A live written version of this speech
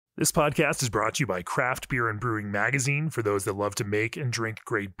This podcast is brought to you by Craft Beer and Brewing Magazine for those that love to make and drink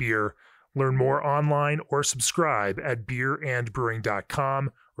great beer. Learn more online or subscribe at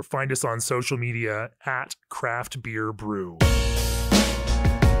beerandbrewing.com or find us on social media at Craft Beer Brew.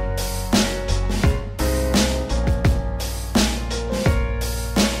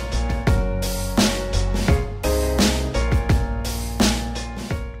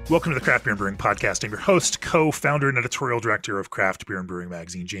 Welcome to the Craft Beer and Brewing Podcast. I'm your host, co-founder, and editorial director of Craft Beer and Brewing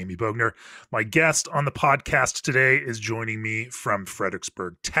Magazine, Jamie Bogner. My guest on the podcast today is joining me from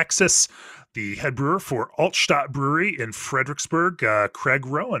Fredericksburg, Texas, the head brewer for Altstadt Brewery in Fredericksburg, Craig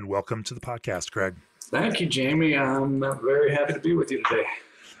Rowan. Welcome to the podcast, Craig. Thank you, Jamie. I'm very happy to be with you today.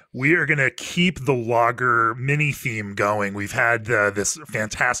 We are going to keep the lager mini theme going. We've had this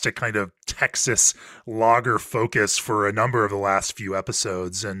fantastic kind of Texas lager focus for a number of the last few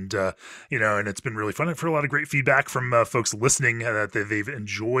episodes. And, and it's been really fun. I've heard a lot of great feedback from folks listening that they've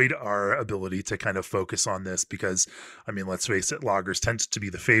enjoyed our ability to kind of focus on this because, I mean, let's face it, lagers tend to be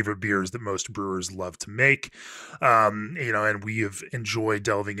the favorite beers that most brewers love to make. And we have enjoyed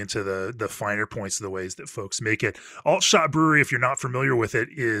delving into the finer points of the ways that folks make it. Altstadt Brewery, if you're not familiar with it,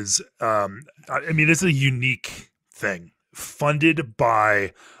 it's a unique thing funded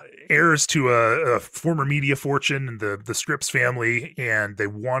by heirs to a former media fortune and the Scripps family. And they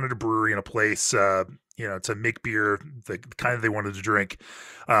wanted a brewery in a place, to make beer, the kind of they wanted to drink,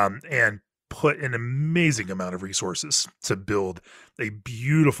 and put an amazing amount of resources to build a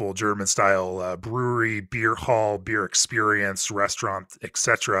beautiful German style brewery, beer hall, beer experience, restaurant,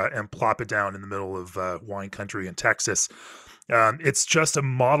 etc., and plop it down in the middle of wine country in Texas. It's just a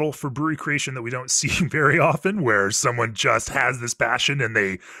model for brewery creation that we don't see very often, where someone just has this passion and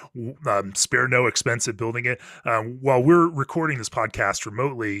they spare no expense at building it. While we're recording this podcast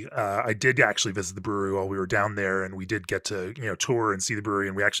remotely, I did actually visit the brewery while we were down there, and we did get to tour and see the brewery,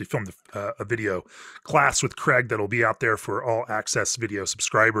 and we actually filmed a video class with Craig that'll be out there for all access video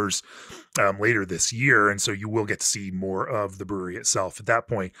subscribers later this year, and so you will get to see more of the brewery itself at that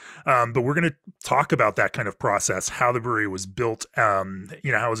point. But we're going to talk about that kind of process, how the brewery was built, how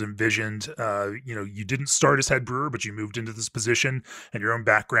it was envisioned. You didn't start as head brewer, but you moved into this position, and your own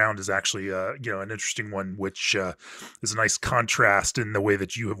background is actually, an interesting one, which is a nice contrast in the way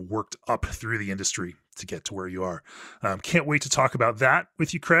that you have worked up through the industry to get to where you are. Can't wait to talk about that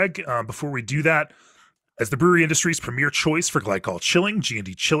with you, Craig. Before we do that, as the brewery industry's premier choice for glycol chilling,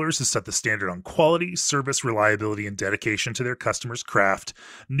 G&D Chillers has set the standard on quality, service, reliability, and dedication to their customers' craft.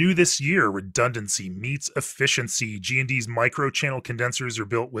 New this year, redundancy meets efficiency. G&D's micro-channel condensers are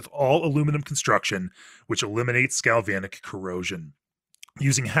built with all aluminum construction, which eliminates galvanic corrosion.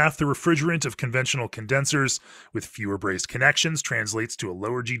 Using half the refrigerant of conventional condensers with fewer brazed connections translates to a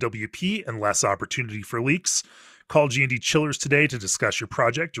lower GWP and less opportunity for leaks. Call G&D Chillers today to discuss your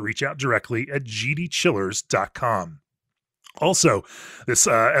project or reach out directly at gdchillers.com. Also, this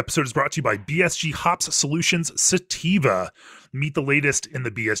episode is brought to you by BSG Hops Solutions Sativa. Meet the latest in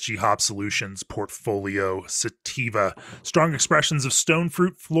the BSG Hop Solutions portfolio, Sativa. Strong expressions of stone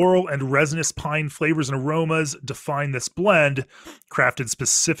fruit, floral, and resinous pine flavors and aromas define this blend, crafted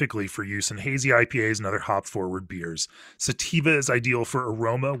specifically for use in hazy IPAs and other hop-forward beers. Sativa is ideal for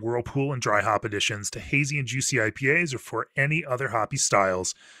aroma, whirlpool, and dry hop additions to hazy and juicy IPAs or for any other hoppy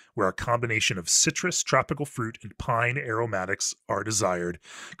styles where a combination of citrus, tropical fruit, and pine aromatics are desired.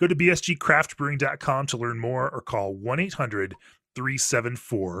 Go to bsgcraftbrewing.com to learn more or call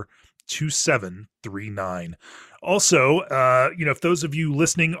 1-800-374-2739. Also, if those of you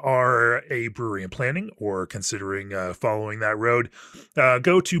listening are a brewery in planning or considering following that road,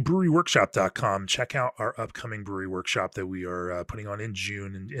 go to breweryworkshop.com. Check out our upcoming brewery workshop that we are putting on in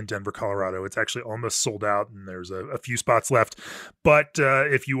June in Denver, Colorado. It's actually almost sold out, and there's a few spots left. But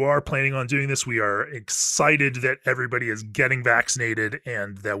if you are planning on doing this, we are excited that everybody is getting vaccinated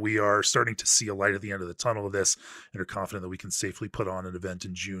and that we are starting to see a light at the end of the tunnel of this, and are confident that we can safely put on an event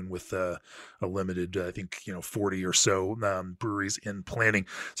in June with a limited, 40 or so breweries in planning.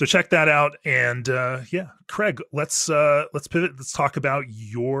 So check that out. And Craig, let's pivot. Let's talk about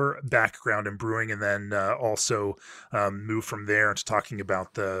your background in brewing, and then also move from there into talking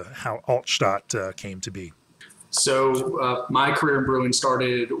about how Altstadt came to be. So my career in brewing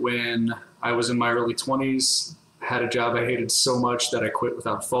started when I was in my early 20s. Had a job I hated so much that I quit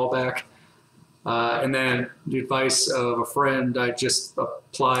without a fallback. And then the advice of a friend, I just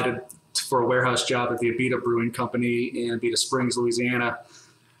applied for a warehouse job at the Abita Brewing Company in Abita Springs, Louisiana,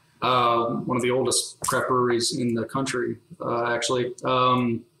 one of the oldest craft breweries in the country, actually.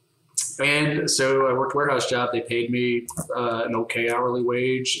 And so I worked a warehouse job. They paid me an okay hourly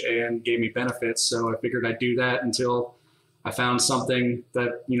wage and gave me benefits. So I figured I'd do that until I found something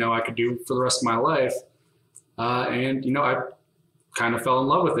that, I could do for the rest of my life. And, I kind of fell in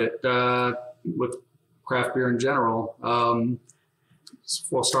love with it, with craft beer in general.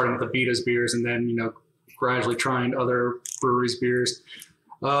 Well, starting with Abita's beers and then, gradually trying other breweries' beers.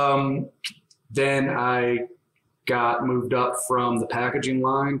 Then I got moved up from the packaging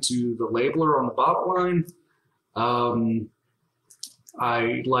line to the labeler on the bottle line.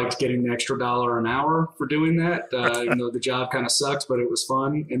 I liked getting the extra $1 an hour for doing that. The job kind of sucked, but it was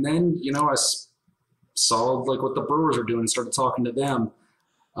fun. And then, I saw like what the brewers are doing, started talking to them.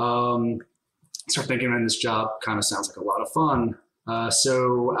 Started thinking, man, this job kind of sounds like a lot of fun.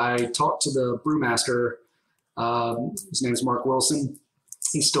 So I talked to the brewmaster. His name's Mark Wilson.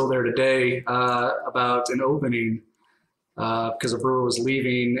 He's still there today, about an opening, because a brewer was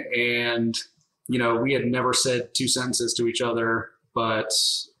leaving, and, we had never said 2 sentences to each other, but,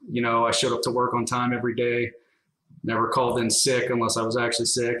 I showed up to work on time every day, never called in sick unless I was actually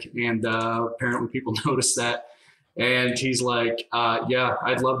sick. And, apparently people noticed that. And he's like, yeah,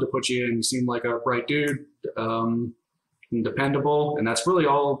 I'd love to put you in. You seem like a bright dude, and dependable. And that's really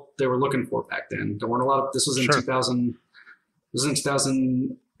all they were looking for back then. There weren't a lot of, this was in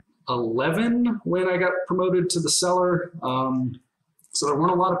 2011 when I got promoted to the cellar. So there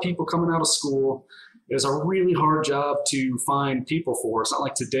weren't a lot of people coming out of school. It was a really hard job to find people for. It's not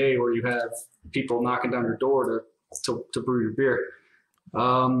like today where you have people knocking down your door to brew your beer.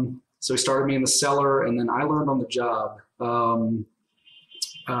 So he started me in the cellar, and then I learned on the job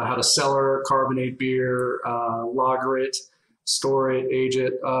how to cellar, carbonate beer, lager it, store it, age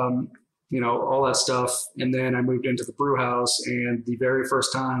it, all that stuff. And then I moved into the brew house, and the very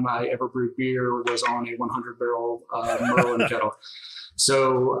first time I ever brewed beer was on a 100-barrel Merlin kettle.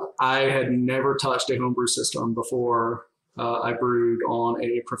 So I had never touched a homebrew system before I brewed on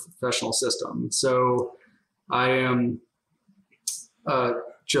a professional system. So I am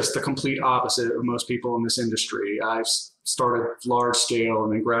just the complete opposite of most people in this industry. I started large scale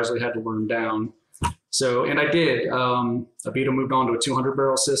and then gradually had to learn down. So, and I did. Abita moved on to a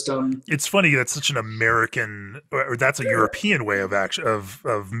 200-barrel system. It's funny, that's such an American, or that's a European way of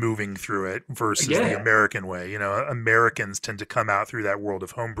moving through it versus the American way. Americans tend to come out through that world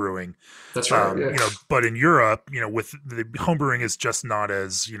of homebrewing. That's right. But in Europe, with the homebrewing is just not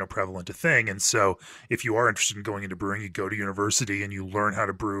as prevalent a thing. And so, if you are interested in going into brewing, you go to university and you learn how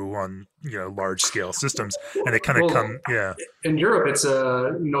to brew on large scale systems, and it kind of In Europe, it's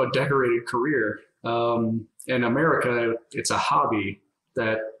a decorated career. In America, it's a hobby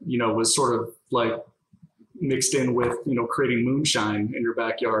that, was sort of like mixed in with, creating moonshine in your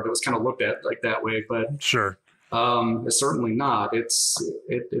backyard. It was kind of looked at like that way, but sure. It's certainly not. It's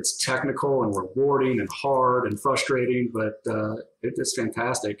technical and rewarding and hard and frustrating, but it's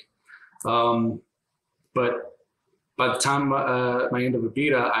fantastic. But by the time my end of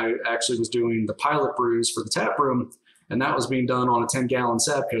Abita, I actually was doing the pilot brews for the tap room. And that was being done on a 10-gallon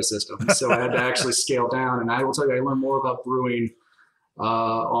Sabco system. So I had to actually scale down. And I will tell you, I learned more about brewing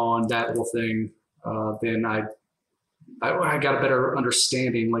on that whole thing than I got a better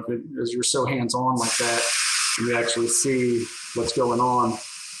understanding. Like, as you're so hands-on like that, and you actually see what's going on.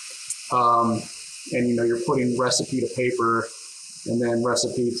 And, you're putting recipe to paper and then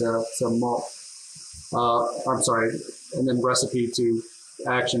recipe to malt. And then recipe to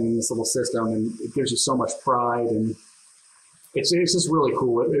action in this little system. And it gives you so much pride, and it's just really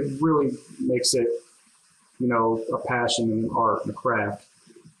cool. It really makes it, a passion and an art and a craft.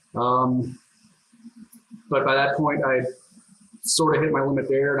 But by that point, I sort of hit my limit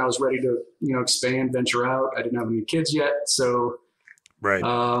there, and I was ready to, expand, venture out. I didn't have any kids yet, so right.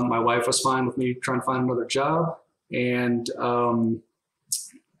 My wife was fine with me trying to find another job, and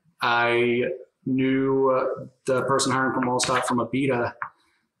I knew the person hiring from Altstadt from Abita,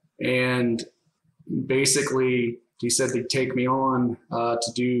 and basically he said they'd take me on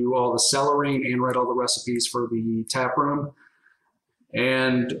to do all the cellaring and write all the recipes for the tap room.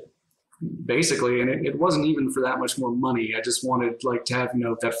 And basically, and it wasn't even for that much more money. I just wanted to have,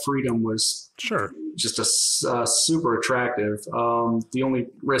 that freedom was sure just super attractive. The only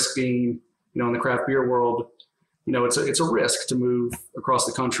risk being, in the craft beer world, it's a risk to move across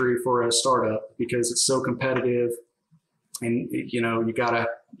the country for a startup because it's so competitive, and you gotta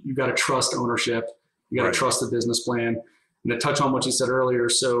trust ownership. You got to trust the business plan. And to touch on what you said earlier,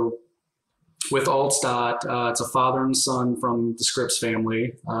 so with Altstadt, it's a father and son from the Scripps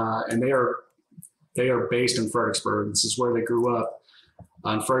family, and they are based in Fredericksburg. This is where they grew up.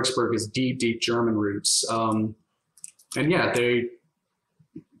 And Fredericksburg is deep, deep German roots. And they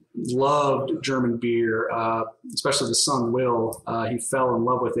loved German beer, especially the son Will. He fell in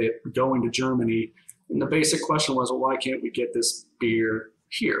love with it going to Germany And the basic question was, well, why can't we get this beer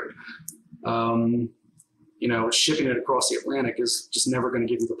here? Shipping it across the Atlantic is just never going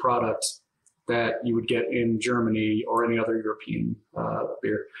to give you the product that you would get in Germany or any other European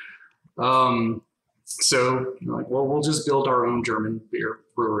beer. So we'll just build our own German beer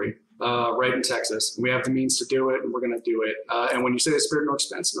brewery right in Texas. We have the means to do it, and we're going to do it. And when you say they spared no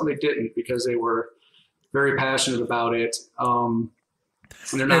expense, no, they didn't, because they were very passionate about it. And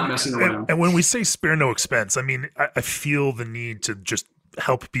they're not messing around. And when we say spare no expense, I mean, I feel the need to just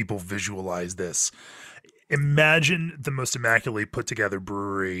help people visualize this. Imagine the most immaculately put together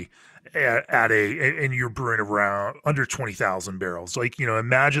brewery and you're brewing around under 20,000 barrels.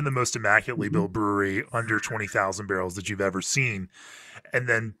 Imagine the most immaculately built brewery under 20,000 barrels that you've ever seen, and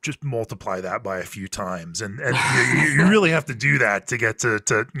then just multiply that by a few times. And you really have to do that to get to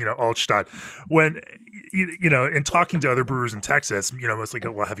Altstadt. When, in talking to other brewers in Texas, it's like,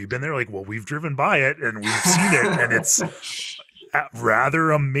 well, have you been there? Like, well, we've driven by it and we've seen it, and it's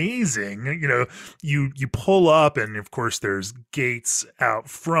rather amazing. You pull up, and of course there's gates out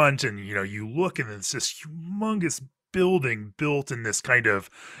front, and you look, and it's this humongous building built in this kind of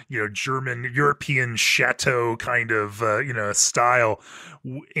German European chateau kind of style.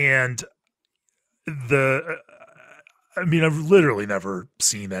 And I've literally never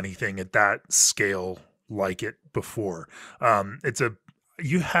seen anything at that scale like it before.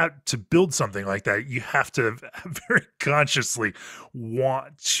 You have to build something like that. You have to very consciously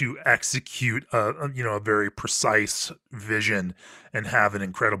want to execute a very precise vision and have an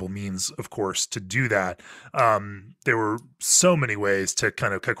incredible means, of course, to do that. There were so many ways to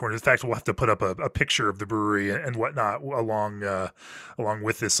kind of cut corners. In fact, we'll have to put up a picture of the brewery and whatnot along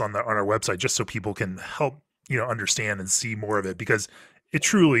with this on our website, just so people can help understand and see more of it, because it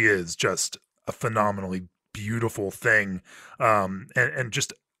truly is just a phenomenally beautiful thing, and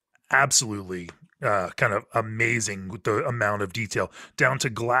just absolutely kind of amazing with the amount of detail, down to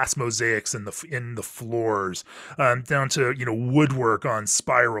glass mosaics in the floors, down to woodwork on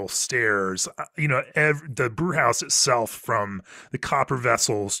spiral stairs. The brew house itself, from the copper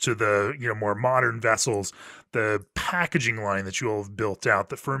vessels to the more modern vessels, the packaging line that you all have built out,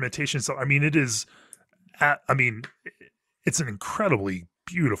 the fermentation. So it's an incredibly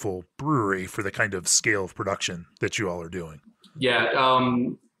beautiful brewery for the kind of scale of production that you all are doing. Yeah,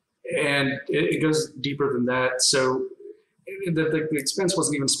 and it goes deeper than that. So the expense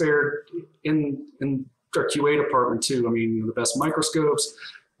wasn't even spared in our QA department too. The best microscopes,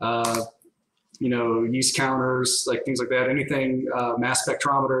 yeast counters, like things like that. Anything, mass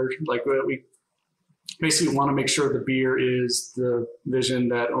spectrometer. Like, we basically want to make sure the beer is the vision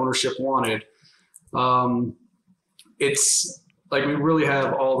that ownership wanted. It's like, we really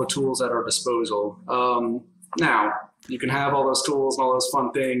have all the tools at our disposal. Now, you can have all those tools and all those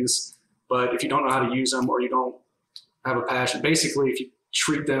fun things, but if you don't know how to use them, or you don't have a passion, basically, if you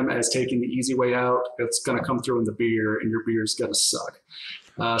treat them as taking the easy way out, it's going to come through in the beer, and your beer's going to suck.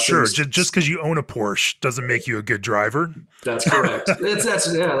 Sure, just because you own a Porsche doesn't make you a good driver. That's correct. That's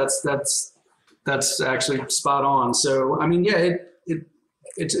actually spot on. So,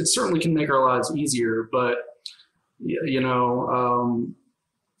 it certainly can make our lives easier, but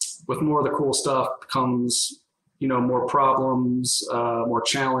with more of the cool stuff comes, more problems, more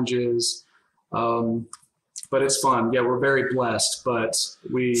challenges. But it's fun. Yeah, we're very blessed, but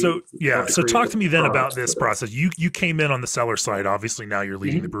So talk to me then about this process. You came in on the seller side. Obviously now you're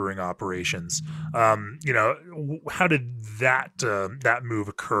leading the brewing operations. How did that move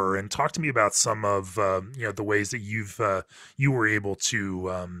occur? And talk to me about some of the ways that you were able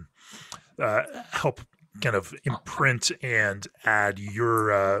to help kind of imprint and add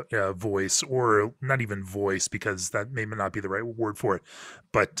your voice, or not even voice, because that may not be the right word for it,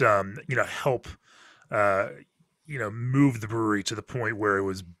 but help move the brewery to the point where it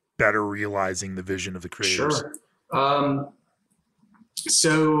was better realizing the vision of the creators. Sure.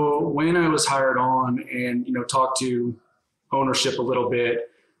 So when I was hired on and talked to ownership a little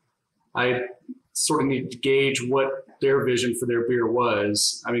bit, I sort of needed to gauge what their vision for their beer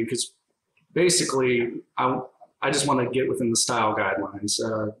was. Because basically, I just want to get within the style guidelines,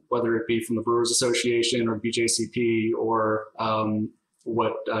 whether it be from the Brewers Association or BJCP, or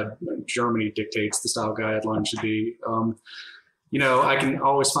what Germany dictates the style guidelines should be. I can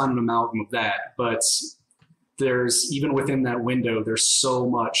always find an amalgam of that, but even within that window, there's so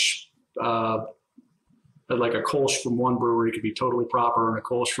much. Like a Kölsch from one brewery could be totally proper, and a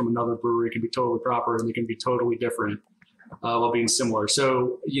Kölsch from another brewery can be totally proper, and they can be totally different. While being similar.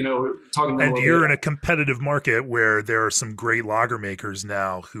 So, talking about... And you're in a competitive market where there are some great lager makers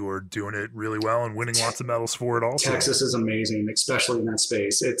now who are doing it really well and winning lots of medals for it also. Texas is amazing, especially in that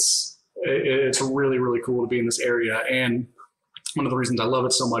space. It's it's really, really cool to be in this area. And one of the reasons I love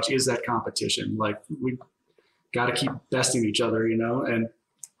it so much is that competition. Like, we got to keep besting each other,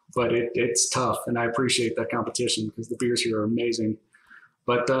 but it's tough, and I appreciate that competition because the beers here are amazing.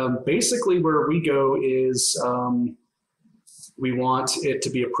 But basically where we go is we want it to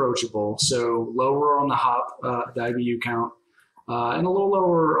be approachable. So lower on the hop, the IBU count, and a little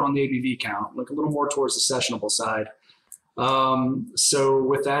lower on the ABV count, like a little more towards the sessionable side. So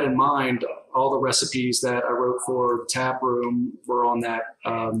with that in mind, all the recipes that I wrote for the tap room were on that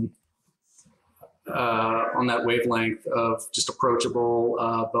wavelength of just approachable,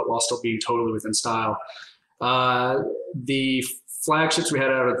 but while still being totally within style. The flagships we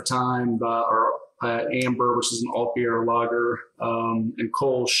had out at the time are Amber, which is an alt beer lager, and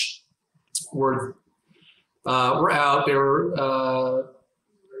Kölsch were out. They were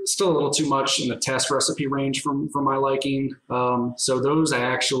still a little too much in the test recipe range for my liking. So those I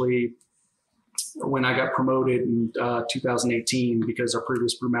actually, when I got promoted in 2018, because our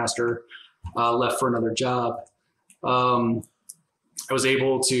previous brewmaster left for another job, I was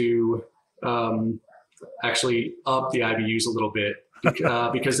able to actually up the IBUs a little bit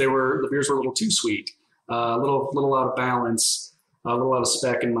because the beers were a little too sweet, a little out of balance, a little out of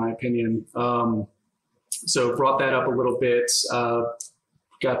spec in my opinion. So brought that up a little bit,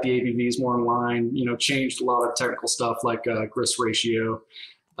 got the ABVs more in line, changed a lot of technical stuff like grist ratio,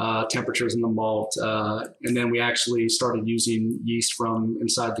 temperatures in the malt. And then we actually started using yeast from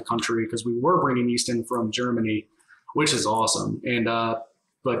inside the country because we were bringing yeast in from Germany, which is awesome. And,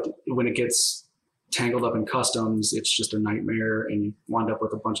 but when it gets tangled up in customs, it's just a nightmare and you wind up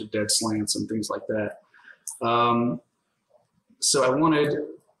with a bunch of dead slants and things like that. So I wanted,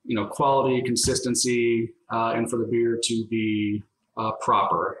 quality, consistency, and for the beer to be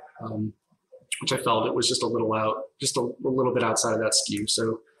proper, which I felt it was just a little bit outside of that skew.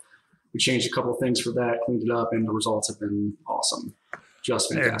 So we changed a couple of things for that, cleaned it up, and the results have been awesome.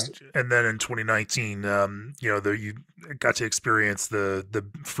 Just fantastic. And then in 2019, you got to experience the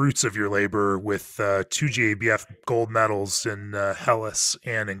fruits of your labor with 2 GABF gold medals in Helles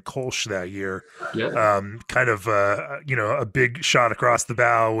and in Kölsch that year. Yeah. Kind of, a big shot across the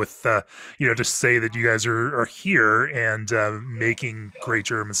bow with, just say that you guys are here and making great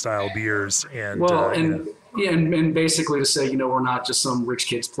German style beers. And yeah, and basically to say, we're not just some rich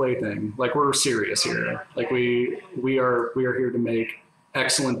kid's plaything. Like, we're serious here. Like, we are here to make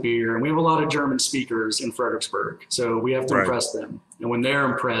excellent beer, and we have a lot of German speakers in Fredericksburg, so we have to impress them. And when they're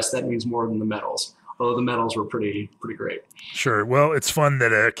impressed, that means more than the medals. Although the medals were pretty great. Sure. Well, it's fun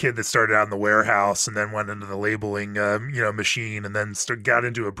that a kid that started out in the warehouse and then went into the labeling, machine, and then got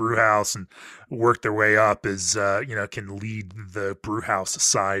into a brew house and worked their way up is, can lead the brew house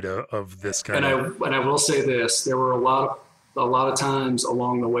side of this kind of. And I will say this: there were a lot of times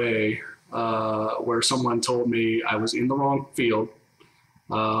along the way where someone told me I was in the wrong field.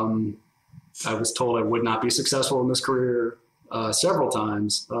 I was told I would not be successful in this career several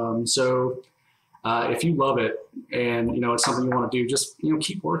times. So if you love it and, it's something you want to do, just,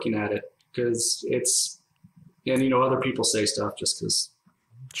 keep working at it because other people say stuff just because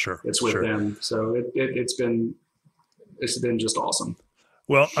it's with them. So it's been just awesome.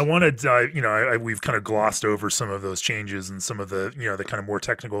 Well, I want to dive, we've kind of glossed over some of those changes and some of the, the kind of more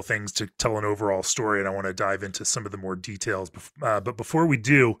technical things to tell an overall story. And I want to dive into some of the more details. But before we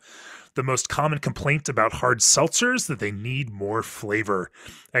do, the most common complaint about hard seltzers that they need more flavor.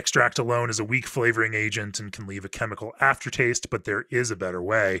 Extract alone is a weak flavoring agent and can leave a chemical aftertaste, but there is a better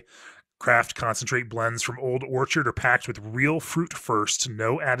way. Craft concentrate blends from Old Orchard are packed with real fruit first,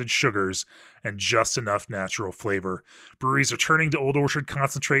 no added sugars, and just enough natural flavor. Breweries are turning to Old Orchard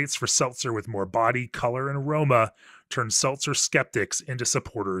concentrates for seltzer with more body, color, and aroma. Turn seltzer skeptics into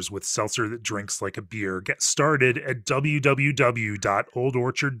supporters with seltzer that drinks like a beer. Get started at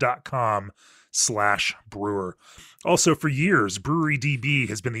www.oldorchard.com/brewer. Also, for years, Brewery DB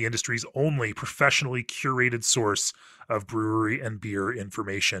has been the industry's only professionally curated source of brewery and beer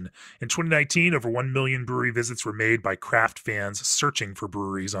information. In 2019, over 1 million brewery visits were made by craft fans searching for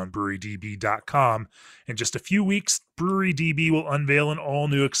breweries on brewerydb.com. In just a few weeks, Brewery DB will unveil an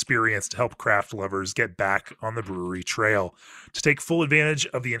all-new experience to help craft lovers get back on the brewery trail. To take full advantage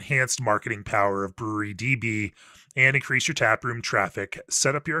of the enhanced marketing power of Brewery DB and increase your taproom traffic,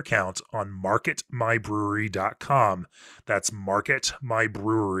 set up your account on marketmybrewery.com. That's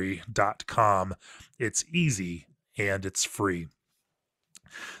marketmybrewery.com. It's easy and it's free.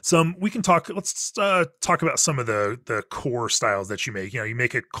 Let's talk about some of the core styles that you make. You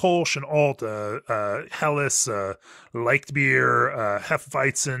make a Kölsch, an Alt, Helles, Leichtbier,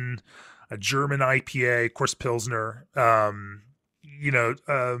 Hefeweizen, a German IPA, of course, Pilsner.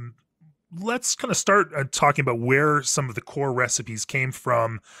 let's kind of start talking about where some of the core recipes came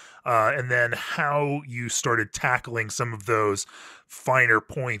from, and then how you started tackling some of those finer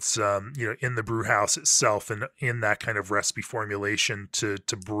points, in the brew house itself and in that kind of recipe formulation to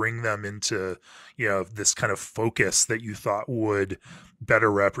bring them into, this kind of focus that you thought would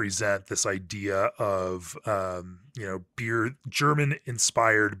better represent this idea of, beer, German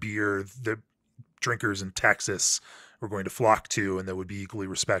inspired beer that drinkers in Texas were going to flock to, and that would be equally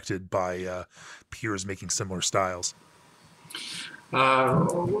respected by peers making similar styles.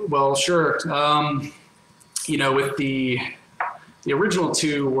 Well, sure. With the original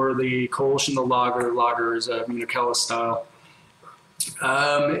two were the Kölsch and the lager. Lager is a Munich-Helles style.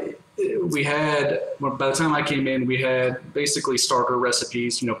 We had, by the time I came in, we had basically starter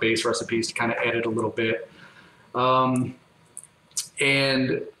recipes, base recipes to kind of edit a little bit. And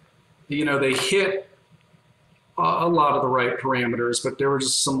they hit a lot of the right parameters, but there were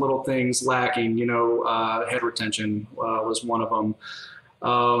just some little things lacking. Head retention was one of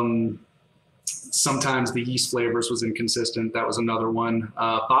them. Sometimes the yeast flavors was inconsistent. That was another one.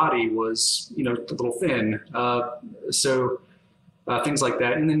 Body was, a little thin. So things like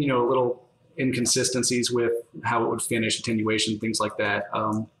that. And then, little inconsistencies with how it would finish, attenuation, things like that.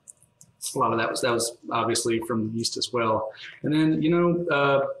 A lot of that was obviously from the yeast as well. And then,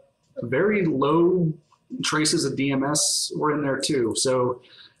 very low traces of DMS were in there too. So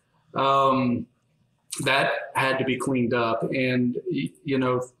that had to be cleaned up. And,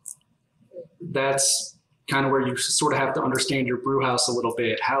 that's kind of where you sort of have to understand your brew house a little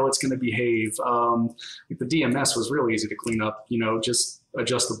bit, how it's going to behave. The DMS was really easy to clean up, just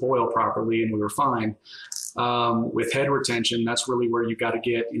adjust the boil properly and we were fine. With head retention, that's really where you got to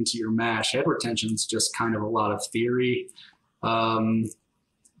get into your mash. Head retention is just kind of a lot of theory.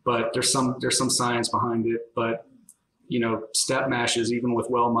 But there's some science behind it. But, step mashes, even with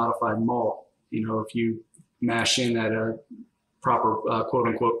well-modified malt, if you mash in at a proper quote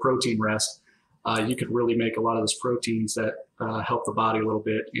unquote protein rest, you could really make a lot of those proteins that help the body a little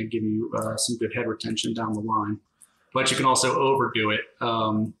bit and give you some good head retention down the line. But you can also overdo it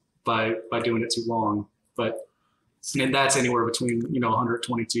by doing it too long. And that's anywhere between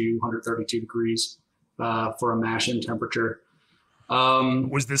 122, 132 degrees for a mash in temperature.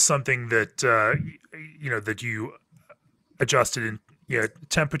 Was this something that that you adjusted in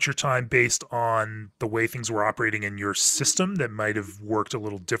temperature time based on the way things were operating in your system that might have worked a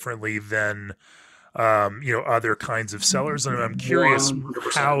little differently than other kinds of cellars? And I'm curious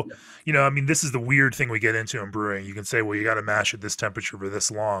how, this is the weird thing we get into in brewing. You can say, well, you got to mash at this temperature for this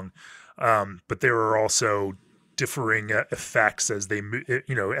long, but there are also differing effects as they move.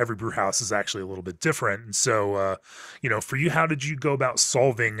 Every brew house is actually a little bit different. And so, for you, how did you go about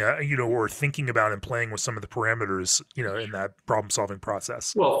solving, or thinking about and playing with some of the parameters, in that problem solving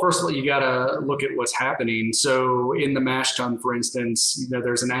process? Well, first of all, you got to look at what's happening. So in the mash tun, for instance,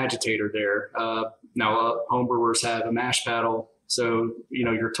 there's an agitator there. Now homebrewers have a mash paddle. So,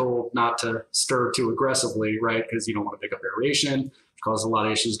 you're told not to stir too aggressively, right? Because you don't want to pick up aeration, cause a lot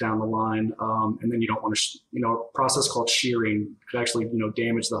of issues down the line. And then you don't want to, a process called shearing could actually,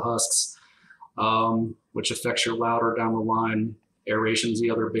 damage the husks, which affects your lauter down the line. Aeration's the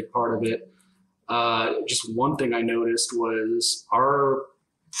other big part of it. Just one thing I noticed was our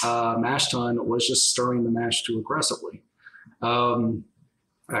mash tun was just stirring the mash too aggressively.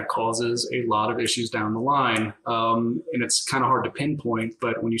 That causes a lot of issues down the line. And it's kind of hard to pinpoint,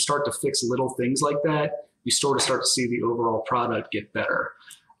 but when you start to fix little things like that, you sort of start to see the overall product get better.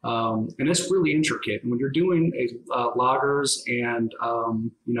 And it's really intricate. And when you're doing lagers and,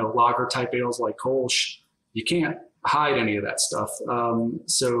 lager type ales like Kölsch, you can't hide any of that stuff.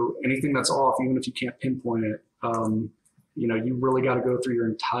 So anything that's off, even if you can't pinpoint it, you really got to go through your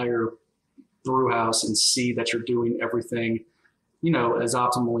entire brew house and see that you're doing everything, as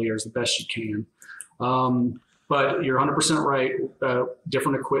optimally or as the best you can. But you're 100% right.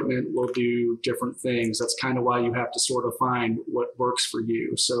 Different equipment will do different things. That's kind of why you have to sort of find what works for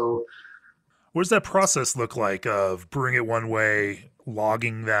you. So what does that process look like of brewing it one way,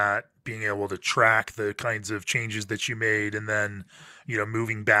 logging that, being able to track the kinds of changes that you made, and then,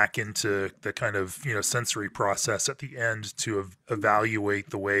 moving back into the kind of, sensory process at the end to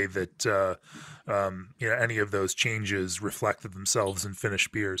evaluate the way that, any of those changes reflected themselves in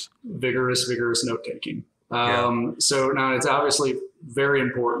finished beers? Vigorous note-taking. Yeah. So now it's obviously very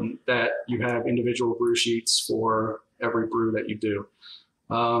important that you have individual brew sheets for every brew that you do.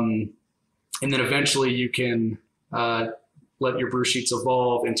 And then eventually you can let your brew sheets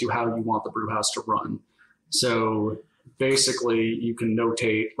evolve into how you want the brew house to run. So basically you can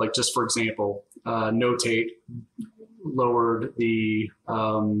notate, like just for example, notate lowered the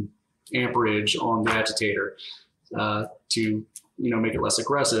amperage on the agitator to make it less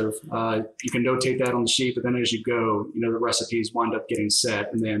aggressive. You can notate that on the sheet, but then as you go, the recipes wind up getting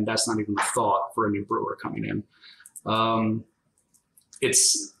set, and then that's not even a thought for a new brewer coming in.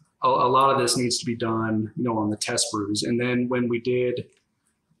 It's a lot of this needs to be done, on the test brews. And then when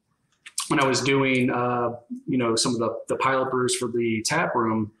I was doing, some of the pilot brews for the tap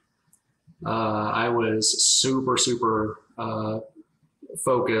room, I was super, super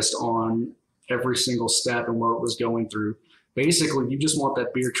focused on every single step and what it was going through. Basically, you just want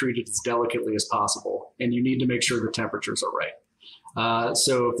that beer treated as delicately as possible, and you need to make sure the temperatures are right.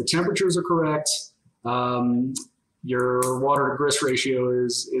 So if the temperatures are correct, your water to grist ratio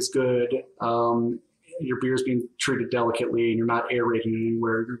is good, your beer is being treated delicately, and you're not aerating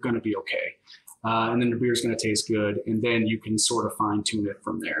anywhere, you're going to be okay. And then the beer is going to taste good, and then you can sort of fine tune it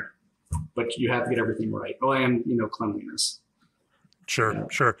from there. But you have to get everything right. Oh, and cleanliness. Sure, Yeah.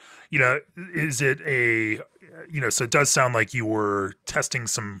 sure. Is it so it does sound like you were testing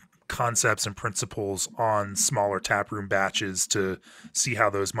some concepts and principles on smaller taproom batches to see how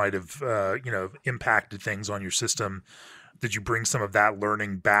those might have, impacted things on your system. Did you bring some of that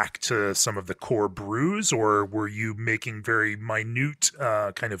learning back to some of the core brews, or were you making very minute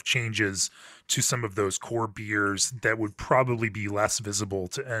kind of changes to some of those core beers that would probably be less visible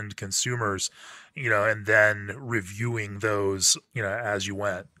to end consumers, and then reviewing those, as you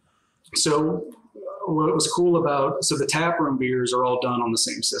went? So what was cool so the taproom beers are all done on the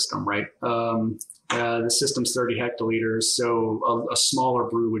same system, right? The system's 30 hectoliters, so a smaller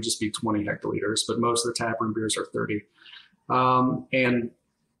brew would just be 20 hectoliters, but most of the taproom beers are 30. And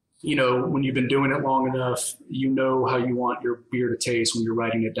when you've been doing it long enough, how you want your beer to taste when you're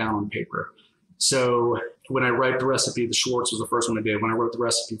writing it down on paper. So when I write the recipe, the Schwartz was the first one I did. When I wrote the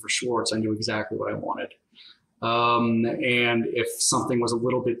recipe for Schwartz, I knew exactly what I wanted. And if something was a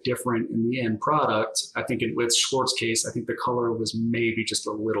little bit different in the end product, I think with Schwartz case, I think the color was maybe just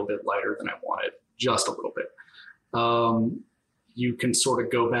a little bit lighter than I wanted, just a little bit. You can sort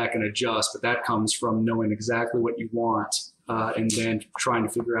of go back and adjust, but that comes from knowing exactly what you want, and then trying to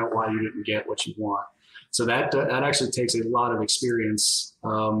figure out why you didn't get what you want. So that actually takes a lot of experience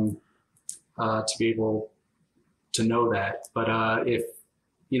to be able to know that. But if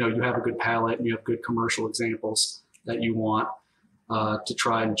you have a good palate and you have good commercial examples that you want to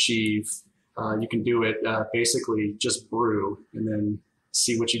try and achieve, you can do it basically just brew and then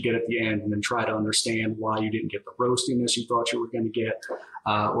see what you get at the end, and then try to understand why you didn't get the roastiness you thought you were going to get,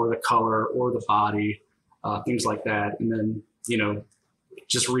 or the color or the body, things like that. And then,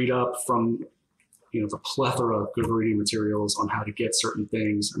 just read up from, the plethora of good reading materials on how to get certain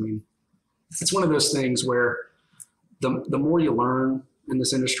things. I mean, it's one of those things where the more you learn in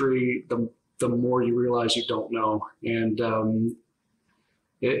this industry, the more you realize you don't know. And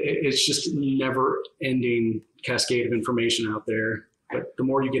it's just never ending cascade of information out there. But the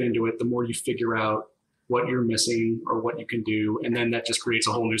more you get into it, the more you figure out what you're missing or what you can do. And then that just creates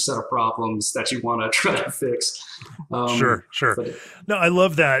a whole new set of problems that you want to try to fix. Sure. But, No, I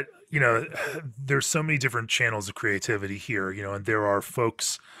love that. There's so many different channels of creativity here, and there are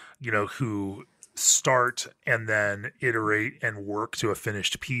folks, who start and then iterate and work to a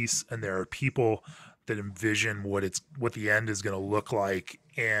finished piece. And there are people that envision what the end is going to look like,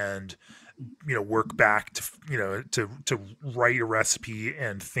 and work back to write a recipe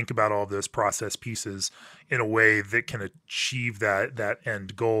and think about all of those process pieces in a way that can achieve that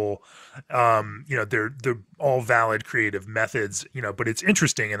end goal. They're all valid creative methods, but it's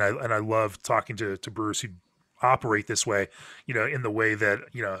interesting. And I love talking to brewers who operate this way, in the way that,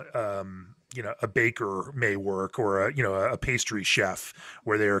 a baker may work, or a pastry chef,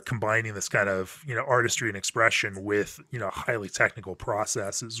 where they're combining this kind of, artistry and expression with, highly technical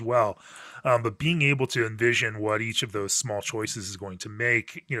process as well. But being able to envision what each of those small choices is going to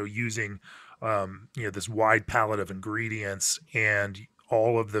make, using, this wide palette of ingredients and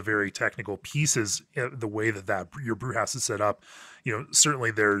all of the very technical pieces, the way that your brew house is set up,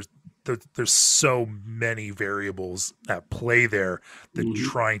 certainly there's so many variables at play there that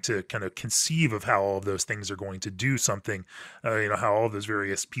trying to kind of conceive of how all of those things are going to do something, how all those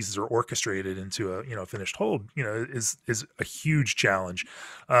various pieces are orchestrated into a finished whole, is a huge challenge.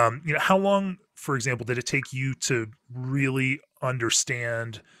 How long, for example, did it take you to really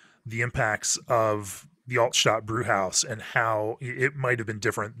understand the impacts of the Altstadt brew house and how it might have been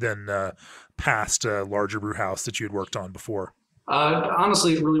different than past larger brew house that you had worked on before?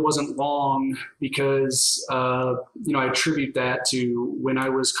 Honestly, it really wasn't long, because, I attribute that to when I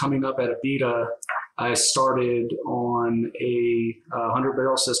was coming up at Abita. I started on a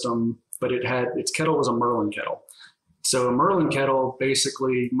 100-barrel system, but its kettle was a Merlin kettle. So a Merlin kettle,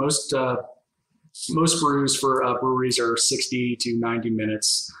 basically most brews for breweries are 60 to 90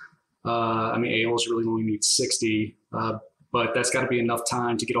 minutes. I mean, ales really only need 60, but that's got to be enough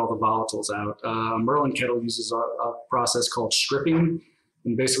time to get all the volatiles out. A Merlin kettle uses a process called stripping.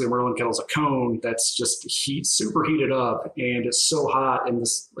 And basically, a Merlin kettle is a cone that's just super heated up, and it's so hot, and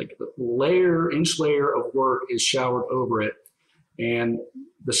this like inch layer of work is showered over it, and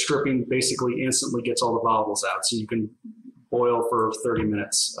the stripping basically instantly gets all the volatiles out, so you can boil for 30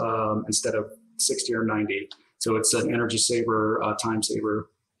 minutes instead of 60 or 90. So it's an energy saver, time saver.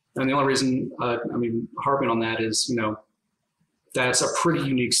 And the only reason harping on that is, that's a pretty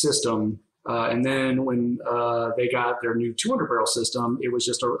unique system. And then when they got their new 200 barrel system, it was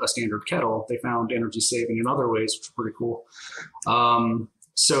just a standard kettle. They found energy saving in other ways, which was pretty cool.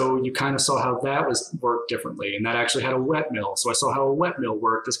 So you kind of saw how that worked differently, and that actually had a wet mill. So I saw how a wet mill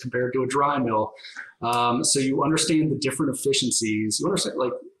worked as compared to a dry mill. So you understand the different efficiencies. You understand,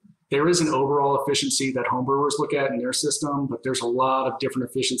 like, there is an overall efficiency that homebrewers look at in their system, but there's a lot of different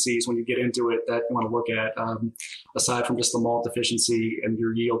efficiencies when you get into it that you want to look at, aside from just the malt efficiency and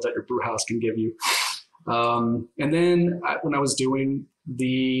your yield that your brew house can give you. And then when I was doing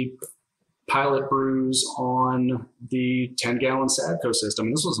the pilot brews on the 10-gallon Sadco system,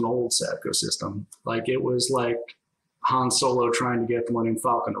 and this was an old Sadco system, like it was like Han Solo trying to get the Millennium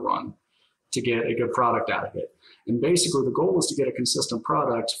Falcon to run to get a good product out of it. And basically the goal is to get a consistent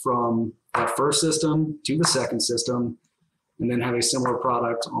product from that first system to the second system, and then have a similar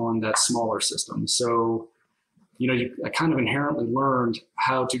product on that smaller system. So, I kind of inherently learned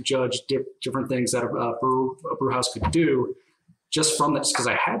how to judge different things that a brew house could do just from this, because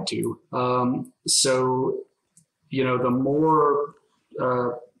I had to. So, the more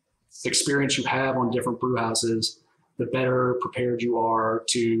experience you have on different brew houses, the better prepared you are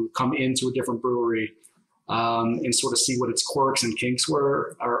to come into a different brewery and sort of see what its quirks and kinks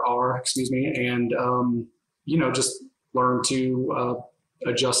are, and just learn to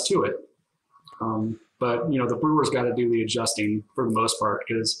adjust to it. But the brewer's got to do the adjusting for the most part,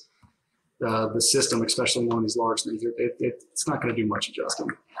 because the system, especially one of these large things, it's not going to do much adjusting.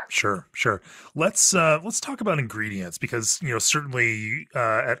 Sure. Let's talk about ingredients, because certainly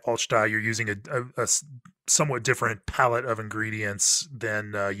at Altstadt you're using a somewhat different palette of ingredients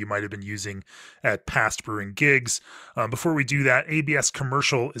than you might have been using at past brewing gigs. Before we do that, ABS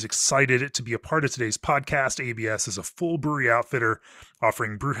Commercial is excited to be a part of today's podcast. ABS is a full brewery outfitter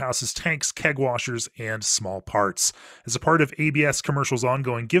offering brew houses, tanks, keg washers, and small parts. As a part of ABS Commercial's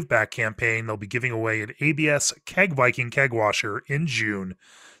ongoing Give Back campaign, they'll be giving away an ABS Keg Viking keg washer in June.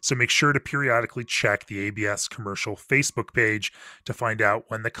 So make sure to periodically check the ABS Commercial Facebook page to find out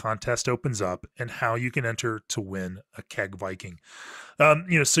when the contest opens up and how you can enter to win a Keg Viking.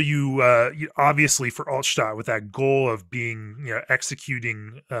 So you obviously for Altstadt, with that goal of being,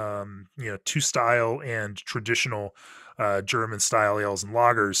 executing, two style and traditional German style ales and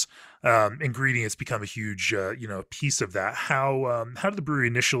lagers, ingredients become a huge, piece of that. How did the brewery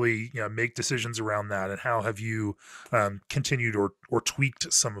initially, make decisions around that, and how have you continued or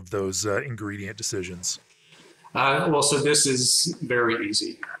tweaked some of those ingredient decisions? So this is very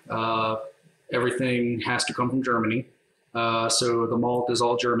easy. Everything has to come from Germany. So the malt is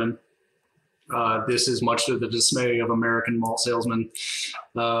all German. This is much to the dismay of American malt salesmen.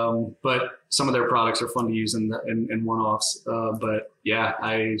 But some of their products are fun to use in one-offs. But yeah,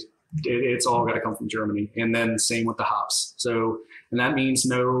 it's all got to come from Germany. And then same with the hops. So, and that means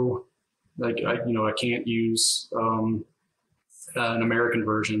I can't use an American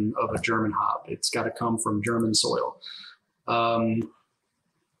version of a German hop. It's got to come from German soil.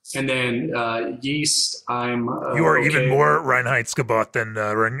 And then yeast, you are even more Reinheitsgebot than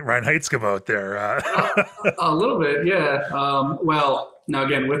Reinheitsgebot there. A little bit, yeah. Well, now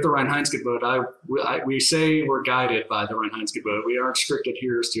again, with the Reinheitsgebot, we say we're guided by the Reinheitsgebot. We aren't strict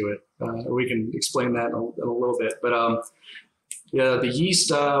adherers to it. We can explain that in a little bit. But the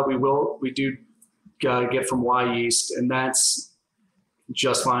yeast we do get from Y yeast, and that's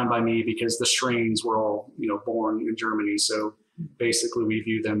just fine by me because the strains were all born in Germany. So basically we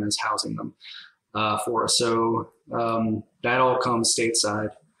view them as housing them for us. So that all comes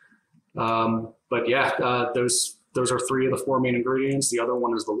stateside. But yeah, those are three of the four main ingredients. The other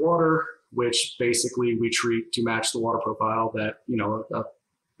one is the water, which basically we treat to match the water profile that, a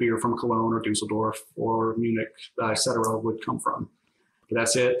beer from Cologne or Dusseldorf or Munich, et cetera, would come from. But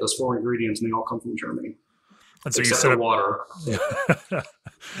that's it. Those four ingredients, and they all come from Germany. And so except you set the water,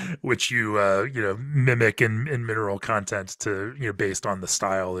 which you mimic in mineral content to based on the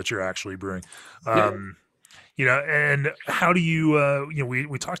style that you're actually brewing. And how do you,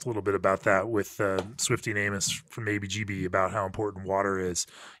 we talked a little bit about that with Swifty and Amos from ABGB about how important water is.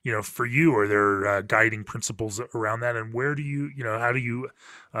 For you, are there guiding principles around that? And where do you, how do you,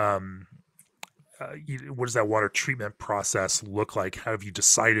 what does that water treatment process look like? How have you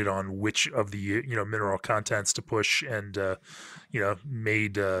decided on which of the, mineral contents to push and,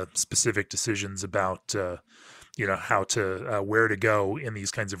 made specific decisions about, how to, where to go in these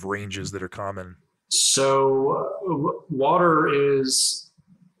kinds of ranges that are common? So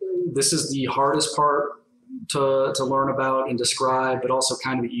this is the hardest part to learn about and describe, but also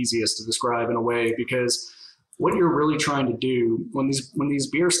kind of the easiest to describe in a way, because what you're really trying to do when these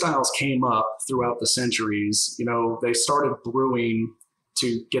beer styles came up throughout the centuries, they started brewing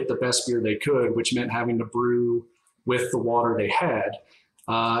to get the best beer they could, which meant having to brew with the water they had.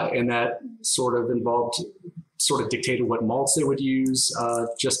 And that sort of dictated what malts they would use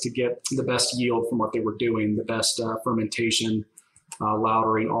just to get the best yield from what they were doing, the best fermentation,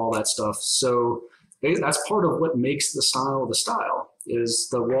 lautering, all that stuff. So that's part of what makes the style is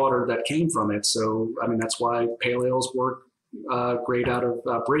the water that came from it. So, I mean, that's why pale ales work great out of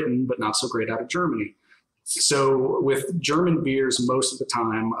Britain, but not so great out of Germany. So with German beers, most of the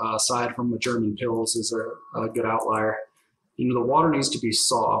time, aside from the German Pils is a good outlier, the water needs to be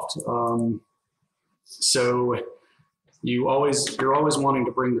soft. So you're always wanting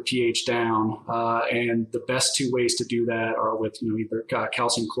to bring the pH down, and the best two ways to do that are with either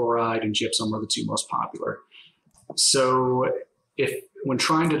calcium chloride and gypsum are the two most popular. So when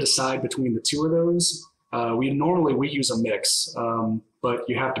trying to decide between the two of those, we use a mix, but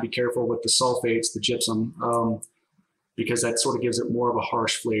you have to be careful with the sulfates, the gypsum, because that sort of gives it more of a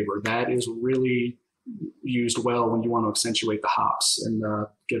harsh flavor. That is really used well when you want to accentuate the hops and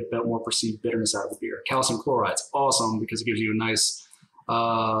get a bit more perceived bitterness out of the beer. Calcium chloride's awesome because it gives you a nice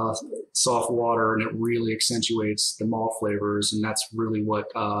soft water and it really accentuates the malt flavors, and that's really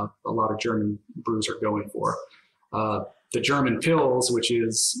what a lot of German brews are going for. The German Pils, which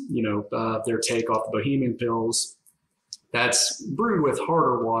is their take off the Bohemian Pils, that's brewed with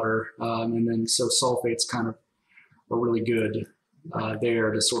harder water, and then so sulfates kind of are really good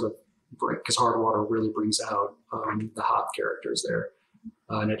there to sort of bring, because hard water really brings out the hop characters there,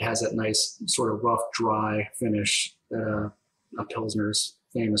 and it has that nice sort of rough, dry finish that a Pilsner's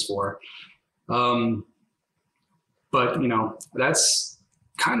famous for. But that's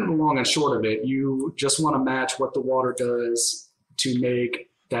kind of the long and short of it. You just want to match what the water does to make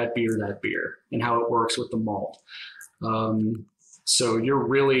that beer and how it works with the malt. So you're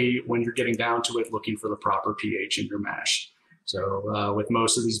really, when you're getting down to it, looking for the proper pH in your mash. So with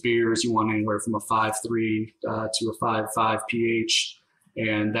most of these beers, you want anywhere from a 5.3 to a 5.5 pH,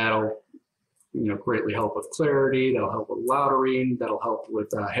 and that'll greatly help with clarity. That'll help with lautering. That'll help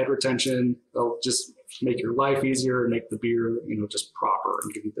with head retention. They'll just make your life easier and make the beer, just proper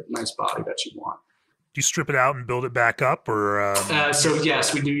and give you the nice body that you want. Do you strip it out and build it back up, or? So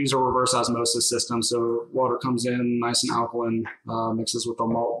yes, we do use a reverse osmosis system. So water comes in nice and alkaline, mixes with the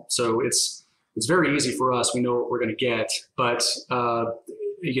malt. So it's very easy for us. We know what we're going to get. But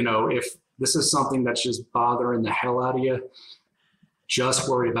if this is something that's just bothering the hell out of you, just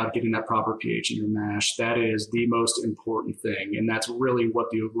worry about getting that proper pH in your mash. That is the most important thing. And that's really what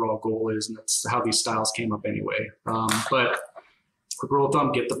the overall goal is. And that's how these styles came up anyway. But quick rule of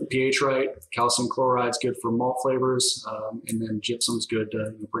thumb, get the pH right. Calcium chloride's good for malt flavors. And then gypsum's good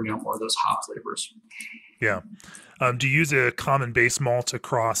to bring out more of those hop flavors. Yeah. Do you use a common base malt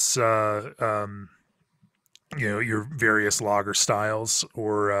across, your various lager styles,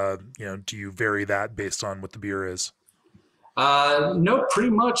 or, do you vary that based on what the beer is? No, pretty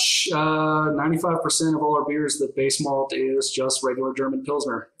much 95% of all our beers, the base malt is just regular German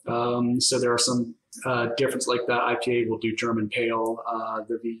Pilsner. So there are some difference, like the IPA will do German Pale.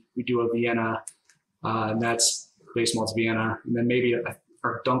 We do a Vienna, and that's base malt's Vienna. And then maybe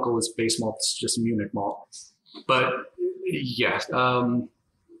our Dunkel is base malt, it's just Munich malt. But yeah,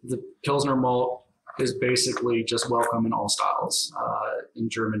 the Pilsner malt is basically just welcome in all styles in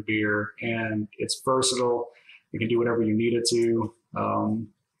German beer, and it's versatile. You can do whatever you need it to.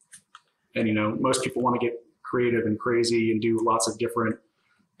 And, most people want to get creative and crazy and do lots of different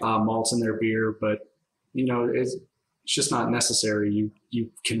malts in their beer, but, it's just not necessary.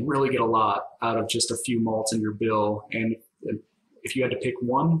 You can really get a lot out of just a few malts in your bill. And if you had to pick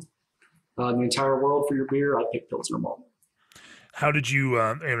one in the entire world for your beer, I'd pick Pilsner malt. How did you,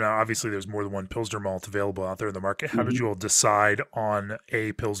 obviously there's more than one Pilsner malt available out there in the market. How did you all decide on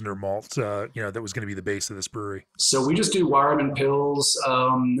a Pilsner malt, that was going to be the base of this brewery? So we just do Weyermann Pils.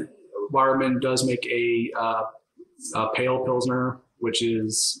 Weyermann does make a pale Pilsner, which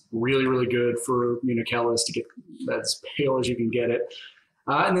is really, really good for Municalis to get as pale as you can get it.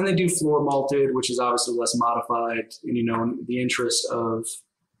 And then they do floor malted, which is obviously less modified. And, in the interest of,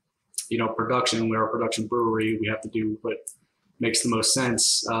 production, we're a production brewery, we have to do what makes the most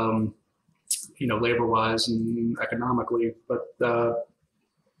sense, labor-wise and economically. But the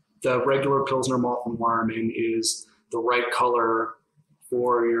regular Pilsner malt from Wireman is the right color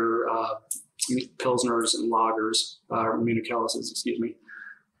for your Pilsners and lagers, Municalises, excuse me.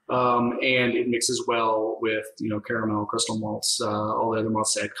 And it mixes well with, caramel, crystal malts, all the other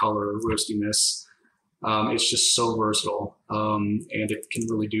malts add color, roastiness. It's just so versatile, and it can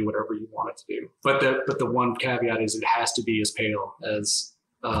really do whatever you want it to do. But the one caveat is it has to be as pale as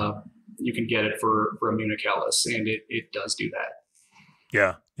you can get it for a Municalis, and it does do that.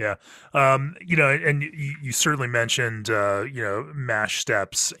 Yeah. Yeah. And you certainly mentioned, mash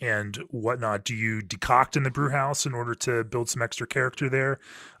steps and whatnot. Do you decoct in the brew house in order to build some extra character there?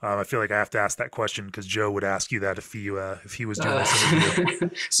 I feel like I have to ask that question because Joe would ask you that if he was doing this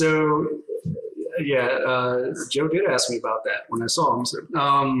interview. So, Joe did ask me about that when I saw him. So,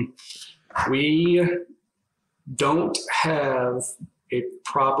 we don't have a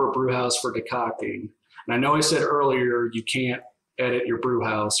proper brew house for decocting. And I know I said earlier you can't edit your brew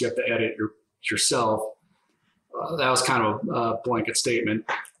house, you have to edit yourself. That was kind of a blanket statement,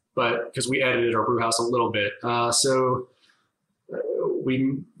 but because we edited our brew house a little bit. So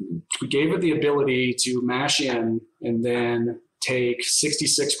we gave it the ability to mash in and then take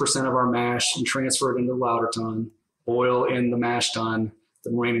 66% of our mash and transfer it into the lauter tun, boil in the mash tun,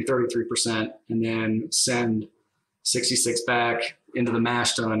 the remaining 33%, and then send 66 back into the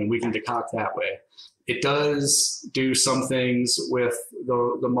mash tun, and we can decoct that way. It does do some things with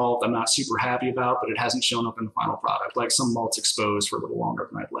the malt I'm not super happy about, but it hasn't shown up in the final product. Like some malts exposed for a little longer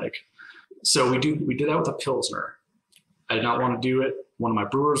than I'd like. So we did that with a Pilsner. I did not want to do it. One of my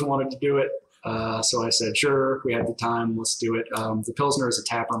brewers wanted to do it. So I said, sure, we have the time, let's do it. The Pilsner is a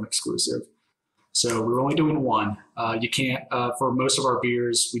taproom exclusive. So we were only doing one. You can't, for most of our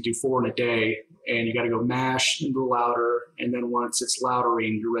beers, we do 4 in a day, and you got to go mash into the lauter. And then once it's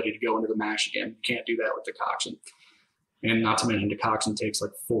lautering, you're ready to go into the mash again. You can't do that with decoction. And not to mention decoction takes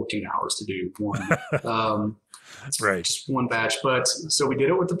like 14 hours to do one, right. Just one batch. But so we did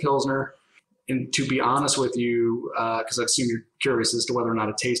it with the Pilsner. And to be honest with you, because I assume you're curious as to whether or not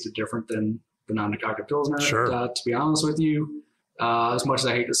it tasted different than the non-decocted Pilsner. Sure. To be honest with you, as much as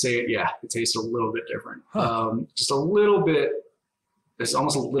I hate to say it, yeah, it tasted a little bit different. Huh. Just a little bit. It's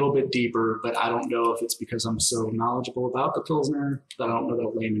almost a little bit deeper, but I don't know if it's because I'm so knowledgeable about the Pilsner that I don't know that a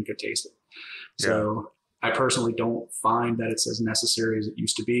layman could taste it. So I personally don't find that it's as necessary as it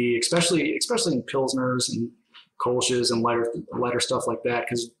used to be, especially in Pilsners and Kölsches and lighter stuff like that,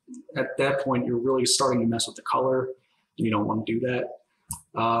 because at that point you're really starting to mess with the color, and you don't want to do that.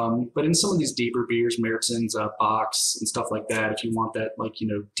 But in some of these deeper beers, Märzen's, Bach's, and stuff like that, if you want that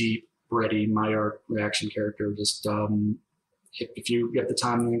deep, bready Maillard reaction character, just if you get the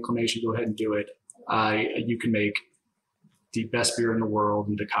time and the inclination, go ahead and do it. You can make the best beer in the world,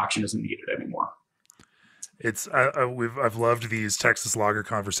 and decoction isn't needed anymore. I've loved these Texas lager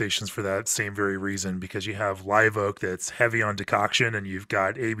conversations for that same very reason, because you have Live Oak that's heavy on decoction, and you've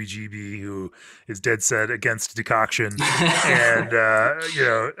got ABGB who is dead set against decoction, and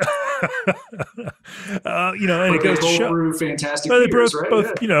and it goes to show brew fantastic beers, right?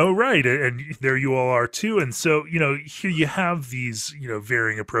 Both, right, and there you all are too, and so here you have these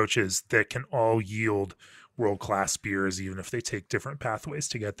varying approaches that can all yield world-class beers, even if they take different pathways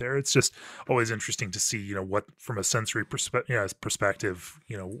to get there. It's just always interesting to see, what from a sensory perspective,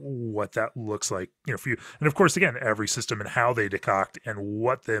 what that looks like, for you. And of course, again, every system and how they decoct and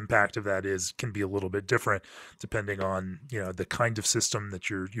what the impact of that is can be a little bit different depending on, the kind of system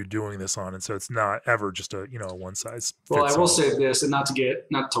that you're doing this on. And so it's not ever just a one size fits all. Well, I will say this, and not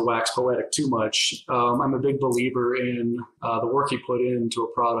to wax poetic too much. I'm a big believer in the work you put into a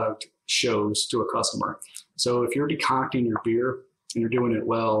product shows to a customer. So if you're decocting your beer and you're doing it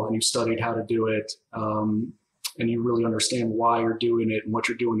well, and you studied how to do it, and you really understand why you're doing it and what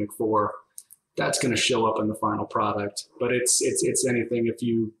you're doing it for, that's going to show up in the final product. But it's anything. If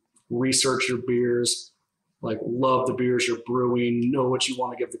you research your beers, love the beers you're brewing, know what you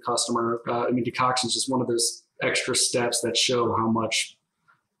want to give the customer. Decoction is just one of those extra steps that show how much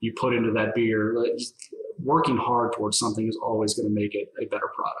you put into that beer. Working hard towards something is always going to make it a better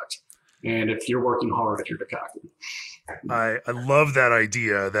product. And if you're working hard, if you're decocting. I love that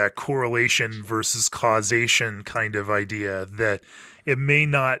idea, that correlation versus causation kind of idea, that it may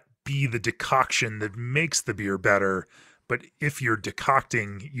not be the decoction that makes the beer better, but if you're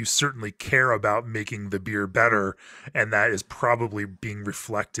decocting, you certainly care about making the beer better, and that is probably being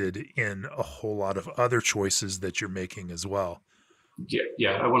reflected in a whole lot of other choices that you're making as well.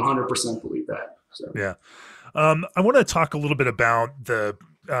 Yeah, I 100% believe that. So. Yeah. I want to talk a little bit about the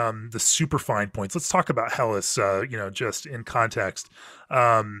super fine points. Let's talk about Helles, just in context.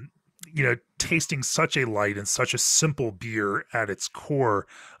 Tasting such a light and such a simple beer at its core,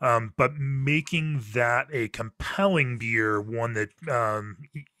 but making that a compelling beer, one that,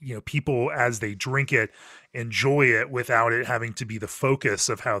 people as they drink it, enjoy it without it having to be the focus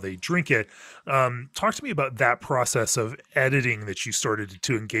of how they drink it. Talk to me about that process of editing that you started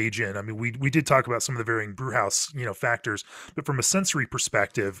to engage in. I mean, we did talk about some of the varying brewhouse, factors, but from a sensory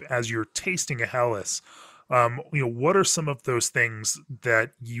perspective, as you're tasting a Helles, what are some of those things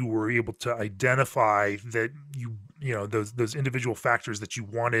that you were able to identify that those individual factors that you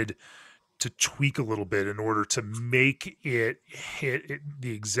wanted to tweak a little bit in order to make it hit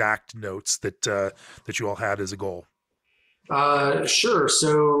the exact notes that you all had as a goal? Sure.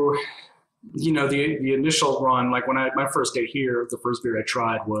 So, the initial run, like when my first day here, the first beer I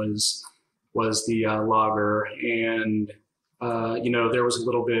tried was the lager, and there was a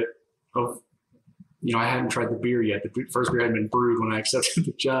little bit of, I hadn't tried the beer yet. The first beer hadn't been brewed when I accepted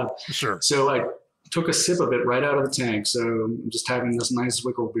the job. Sure. So I took a sip of it right out of the tank. So I'm just having this nice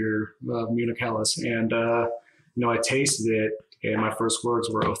Wickel beer, Munich Helles, and I tasted it, and my first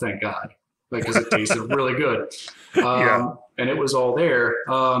words were, "Oh, thank God," because it tasted really good, and it was all there.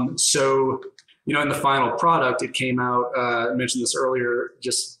 So in the final product, it came out. I mentioned this earlier,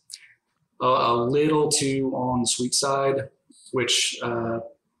 just a little too on the sweet side, which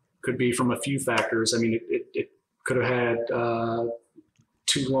could be from a few factors. I mean, it could have had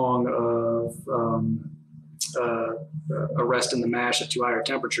too long of a rest in the mash at too higher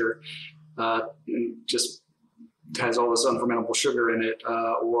temperature, and just has all this unfermentable sugar in it,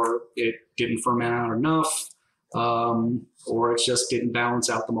 or it didn't ferment out enough, or it just didn't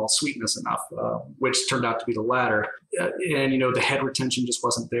balance out the malt sweetness enough, which turned out to be the latter. And the head retention just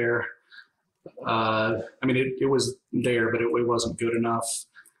wasn't there. It was there, but it wasn't good enough.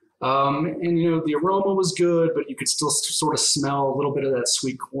 The aroma was good, but you could still sort of smell a little bit of that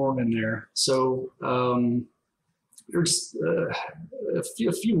sweet corn in there. So there's a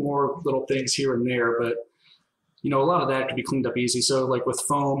few more little things here and there, but a lot of that could be cleaned up easy. So like with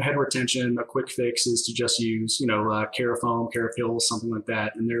foam, head retention, a quick fix is to just use Carafoam, Carapils, something like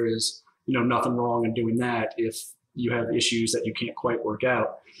that. And there is nothing wrong in doing that if you have issues that you can't quite work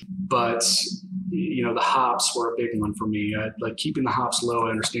out. But the hops were a big one for me. Like keeping the hops low,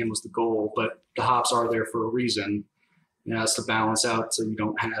 I understand was the goal, but the hops are there for a reason. It's to balance out so you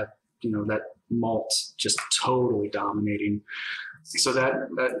don't have that malt just totally dominating. So that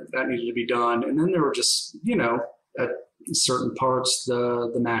needed to be done. And then there were just at certain parts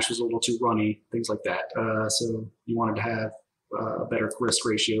the mash was a little too runny, things like that. So you wanted to have a better grist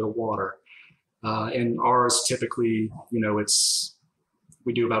ratio to water. And ours typically,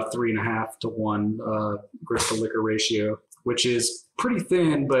 we do about 3.5 to 1 grist to liquor ratio, which is pretty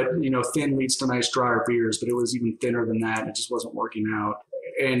thin, but thin leads to nice drier beers, but it was even thinner than that. It just wasn't working out.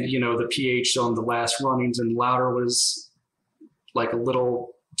 And the pH on the last runnings and louder was like a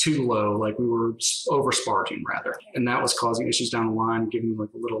little too low, like we were over sparging rather. And that was causing issues down the line, giving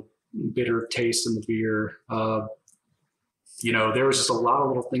like a little bitter taste in the beer. There was just a lot of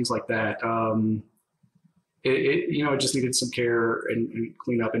little things like that. It just needed some care and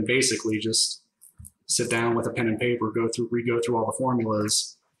clean up, and basically just sit down with a pen and paper, re-go through all the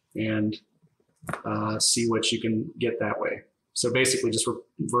formulas and see what you can get that way. So basically just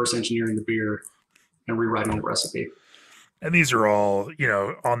reverse engineering the beer and rewriting the recipe. And these are all,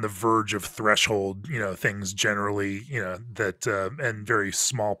 on the verge of threshold, things generally, that, and very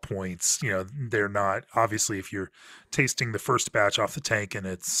small points, they're not, obviously, if you're tasting the first batch off the tank and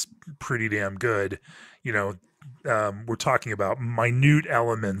it's pretty damn good, we're talking about minute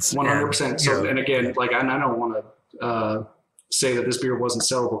elements. 100%. And again, like, I don't want to say that this beer wasn't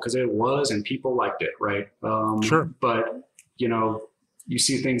sellable, because it was, and people liked it, right? Sure. But, you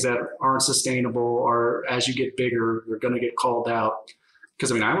see things that aren't sustainable, or as you get bigger, they're going to get called out.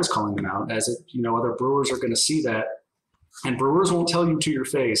 Because I was calling them out as other brewers are going to see that, and brewers won't tell you to your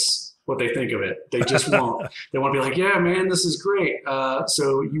face what they think of it. They just won't. They want to be like, yeah, man, this is great.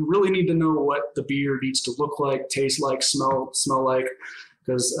 So you really need to know what the beer needs to look like, taste like, smell like,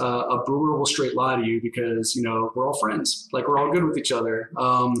 because a brewer will straight lie to you, because, we're all friends. Like, we're all good with each other.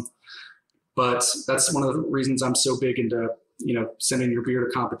 But that's one of the reasons I'm so big into sending your beer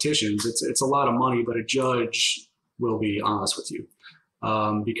to competitions. It's a lot of money, but a judge will be honest with you.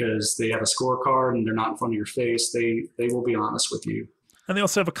 because they have a scorecard and they're not in front of your face. They will be honest with you. And they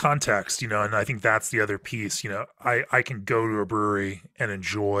also have a context, and I think that's the other piece. I can go to a brewery and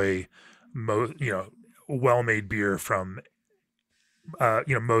enjoy well-made beer from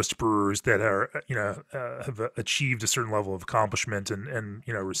most brewers that are have achieved a certain level of accomplishment and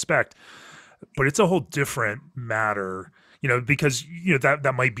respect. But it's a whole different matter, because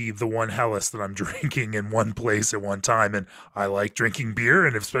that might be the one Helles that I'm drinking in one place at one time, and I like drinking beer,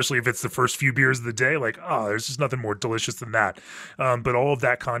 and especially if it's the first few beers of the day, like, oh, there's just nothing more delicious than that. But all of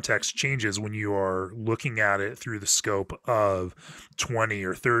that context changes when you are looking at it through the scope of 20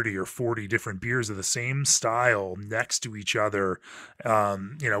 or 30 or 40 different beers of the same style next to each other,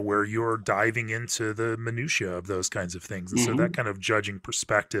 where you're diving into the minutia of those kinds of things. And so that kind of judging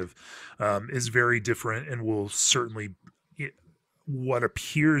perspective is very different, and will certainly, what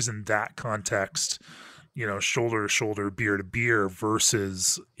appears in that context, shoulder to shoulder, beer to beer,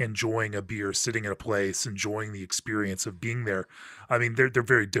 versus enjoying a beer sitting in a place, enjoying the experience of being there. I mean, they're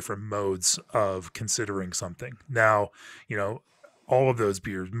very different modes of considering something. Now, all of those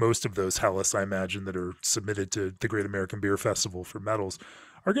beers, most of those Helles, I imagine, that are submitted to the Great American Beer Festival for medals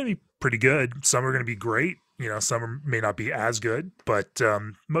are going to be pretty good. Some are going to be great. Some may not be as good, but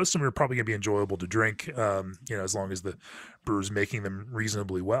most of them are probably going to be enjoyable to drink, as long as the brewer's making them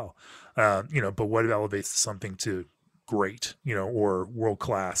reasonably well. But what elevates something to great, or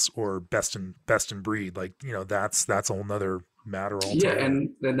world-class, or best in breed, like, that's a whole nother matter altogether. Yeah,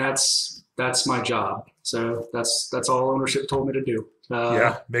 and that's my job. So that's all ownership told me to do.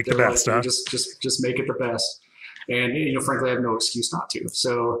 Make the best, like, huh? Just make it the best. And, frankly, I have no excuse not to.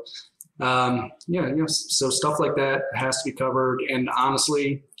 So, so stuff like that has to be covered. And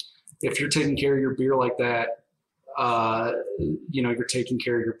honestly, if you're taking care of your beer like that, you're taking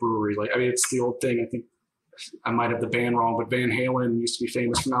care of your brewery. Like, I mean, it's the old thing. I think I might have the band wrong, but Van Halen used to be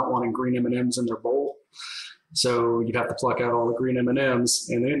famous for not wanting green M&Ms in their bowl. So you'd have to pluck out all the green M&Ms,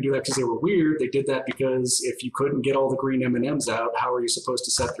 and they didn't do that because they were weird. They did that because if you couldn't get all the green M&Ms out, how are you supposed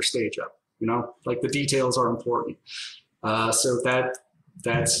to set their stage up? Like, the details are important. So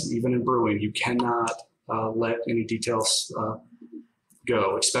that's even in brewing. You cannot let any details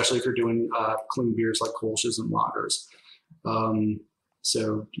go, especially if you're doing clean beers like Kölsches and lagers. And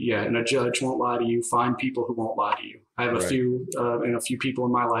a judge won't lie to you. Find people who won't lie to you. I have a few people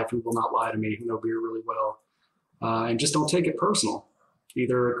in my life who will not lie to me, who know beer really well. And just don't take it personal.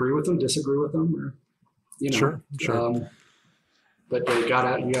 Either agree with them, disagree with them, or, Sure. But you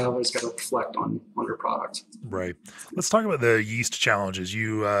always got to reflect on your product. Right. Let's talk about the yeast challenges.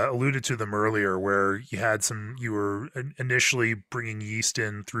 You alluded to them earlier, where you were initially bringing yeast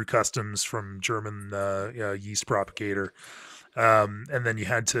in through customs from German yeast propagator. And then you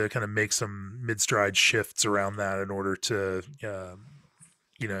had to kind of make some mid-stride shifts around that in order to,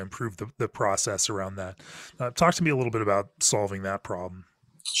 improve the process around that. Talk to me a little bit about solving that problem.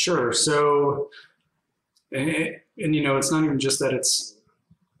 Sure. So, and it's not even just that it's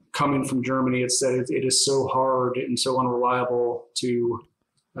coming from Germany. It's that it is so hard and so unreliable to,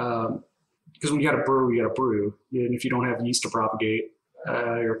 because when you got to brew, and if you don't have yeast to propagate,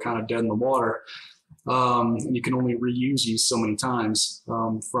 you're kind of dead in the water. And you can only reuse yeast so many times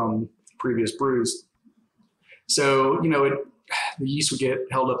from previous brews. So, the yeast would get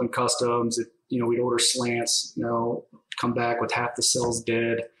held up in customs. We'd order slants, come back with half the cells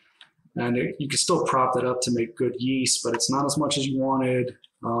dead. And you could still prop that up to make good yeast, but it's not as much as you wanted.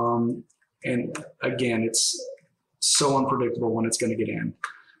 And again, it's so unpredictable when it's going to get in,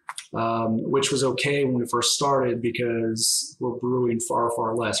 which was okay when we first started because we're brewing far,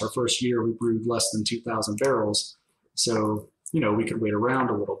 far less. Our first year, we brewed less than 2,000 barrels. So, we could wait around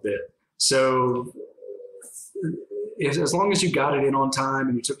a little bit. So as long as you got it in on time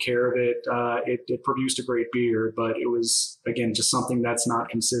and you took care of it, it produced a great beer, but it was, again, just something that's not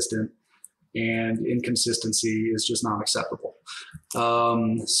consistent, and inconsistency is just not acceptable.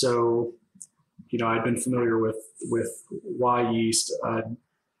 So, I'd been familiar with Y yeast,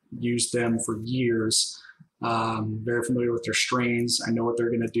 used them for years, very familiar with their strains. I know what they're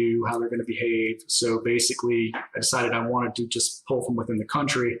going to do, how they're going to behave. So basically I decided I wanted to just pull from within the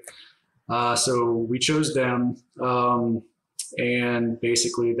country. So we chose them, and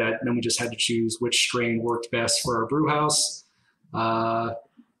basically then we just had to choose which strain worked best for our brew house,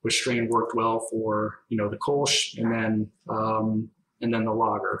 which strain worked well for, the Kölsch, and then the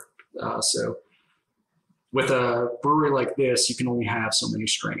lager. So with a brewery like this, you can only have so many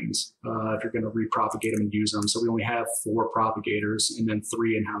strains if you're going to repropagate them and use them. So we only have 4 propagators and then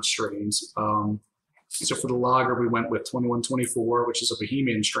 3 in-house strains. So for the lager, we went with 2124, which is a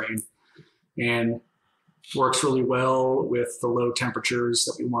Bohemian strain. And Works really well with the low temperatures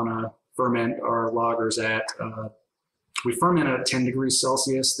that we want to ferment our lagers at. We ferment at 10 degrees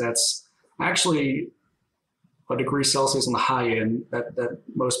Celsius. That's actually a degree Celsius on the high end that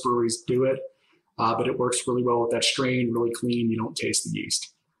most breweries do it. But it works really well with that strain, really clean. You don't taste the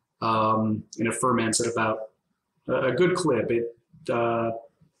yeast. And it ferments at about a good clip. It, it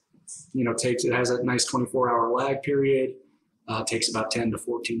has a nice 24-hour lag period. Takes about 10 to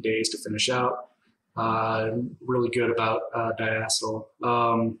 14 days to finish out. Really good about diacetyl.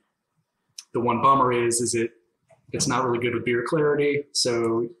 The one bummer is it's not really good with beer clarity,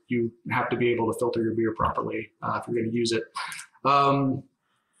 so you have to be able to filter your beer properly if you're going to use it.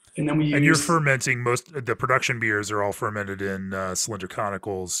 And then you're fermenting the production beers are all fermented in cylinder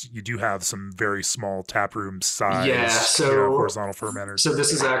conicals. You do have some very small taproom size horizontal fermenters. So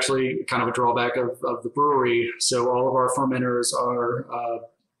this is actually kind of a drawback of the brewery. So all of our fermenters are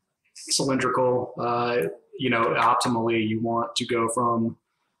cylindrical. Optimally you want to go from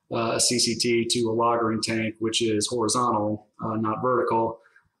a CCT to a lagering tank, which is horizontal, not vertical,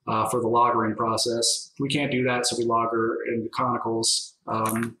 for the lagering process. We can't do that, so we lager in the conicals,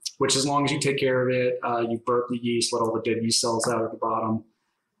 which as long as you take care of it, you burp the yeast, let all the dead yeast cells out at the bottom,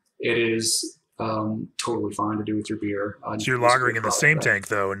 it is totally fine to do with your beer. So you're lagering in the same tank,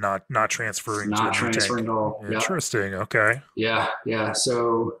 though, and not transferring to a new transferring tank. At all. Interesting. Yeah. Okay. Yeah.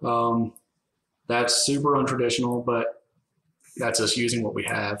 So that's super untraditional, but that's us using what we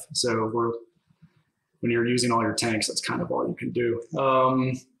have. So when you're using all your tanks, that's kind of all you can do.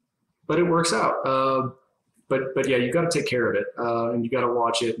 But it works out. But yeah, you got to take care of it, and you got to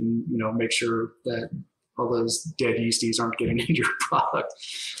watch it, and make sure that all those dead yeasties aren't getting into your product.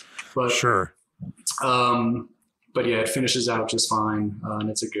 But sure. But yeah, it finishes out just fine, and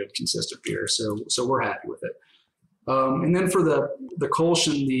it's a good consistent beer. So we're happy with it. And then for the Kölsch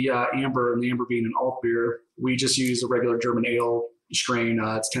and the amber, and the amber being an alt beer, we just use a regular German ale strain.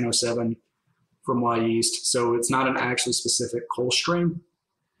 It's 1007 from yeast. So it's not an actually specific Kölsch strain,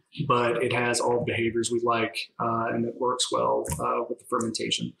 but it has all the behaviors we like, and it works well with the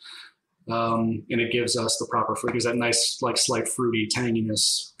fermentation. And it gives us the proper fruit. It gives that nice, slight fruity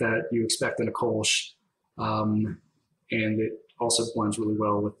tanginess that you expect in a Kölsch. And it also blends really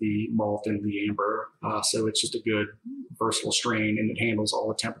well with the malt and the amber. So it's just a good versatile strain, and it handles all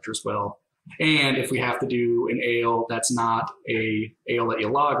the temperatures well. And if we have to do an ale that's not a ale that you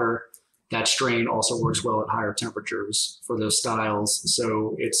lager, that strain also works well at higher temperatures for those styles.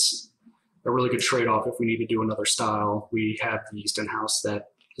 So it's a really good trade-off. If we need to do another style, we have the yeast in-house that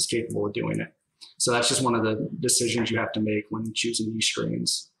is capable of doing it. So that's just one of the decisions you have to make when choosing yeast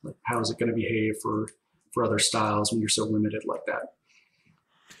strains. Like, how is it going to behave for other styles when you're so limited like that?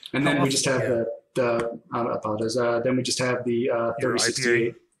 And then we just have I apologize. Then we just have the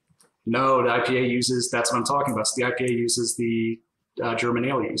 3068. No, the IPA uses, that's what I'm talking about. So the IPA uses the German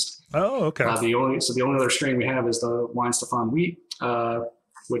ale yeast. Oh, okay. The only other strain we have is the Weinstefan wheat,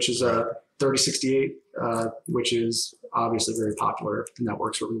 which is a 3068, which is obviously very popular, and that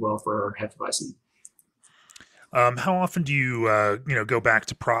works really well for our Hefeweizen. How often do you go back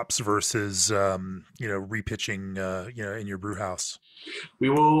to props versus repitching in your brew house?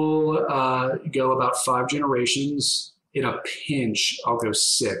 We will go about 5 generations. In a pinch, I'll go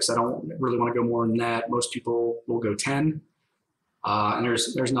 6. I don't really want to go more than that. Most people will go 10, and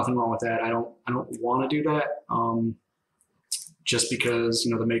there's nothing wrong with that. I don't want to do that, just because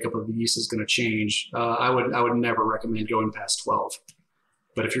the makeup of the yeast is going to change. I would never recommend going past 12,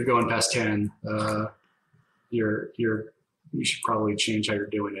 but if you're going past 10, you should probably change how you're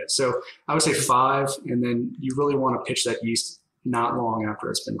doing it. So I would say 5, and then you really want to pitch that yeast not long after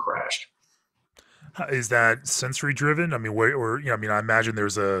it's been crashed. Is that sensory driven? I mean, I imagine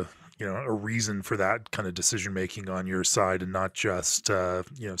there's a reason for that kind of decision making on your side, and not just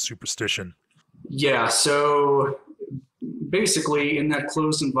superstition. Yeah. So basically, in that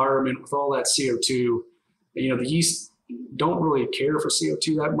closed environment with all that CO2, the yeast don't really care for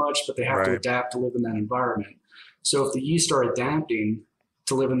CO2 that much, but they have to adapt to live in that environment. So if the yeast are adapting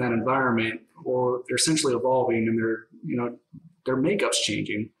to live in that environment, or they're essentially evolving, and their makeup's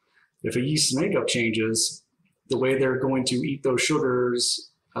changing. If a yeast's makeup changes, the way they're going to eat those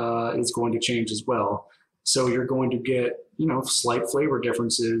sugars is going to change as well. So you're going to get, slight flavor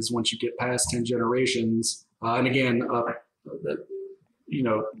differences once you get past 10 generations. And again,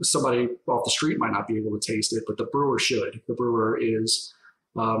 somebody off the street might not be able to taste it, but the brewer should. The brewer is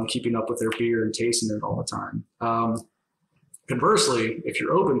keeping up with their beer and tasting it all the time. Conversely, if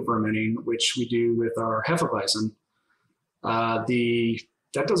you're open fermenting, which we do with our Hefeweizen,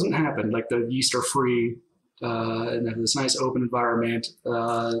 that doesn't happen. Like, the yeast are free and have this nice open environment.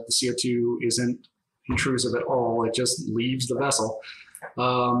 The CO2 isn't intrusive at all. It just leaves the vessel.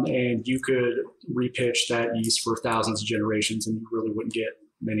 And you could repitch that yeast for thousands of generations and you really wouldn't get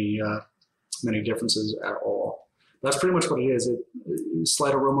many differences at all. That's pretty much what it is.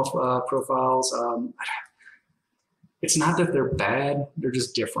 Slight aroma profiles. It's not that they're bad; they're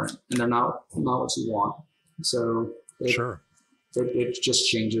just different, and they're not what you want. So it just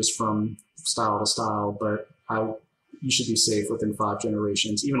changes from style to style. But you should be safe within 5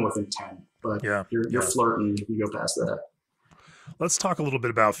 generations, even within 10. But you're flirting if you go past that. Let's talk a little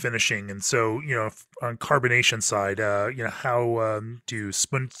bit about finishing. And so, on carbonation side, how do you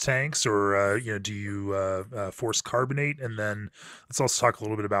splint tanks or, do you force carbonate? And then let's also talk a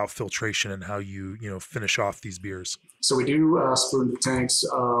little bit about filtration and how you, finish off these beers. So we do splint tanks.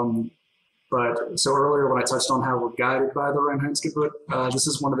 But so earlier when I touched on how we're guided by the Reinheitsgebot, this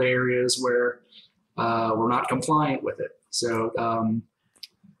is one of the areas where we're not compliant with it. So,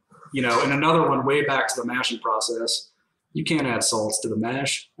 and another one way back to the mashing process, you can't add salts to the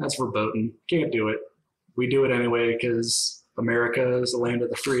mash. That's verboten. Can't do it. We do it anyway because America is the land of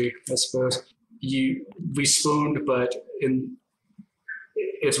the free, I suppose. We spooned, but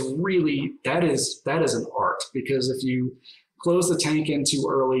it's really, that is an art, because if you close the tank in too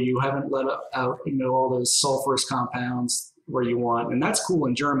early, you haven't let out all those sulfurous compounds where you want, and that's cool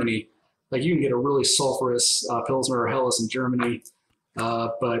in Germany. Like you can get a really sulfurous Pilsner or Helles in Germany.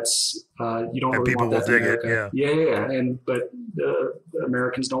 But you don't really people want that will in dig America. it, yeah. But the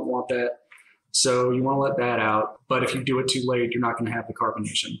Americans don't want that, so you want to let that out. But if you do it too late, you're not going to have the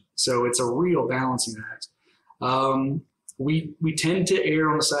carbonation. So it's a real balancing act. We tend to err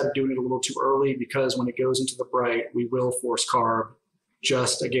on the side of doing it a little too early, because when it goes into the bright, we will force carb,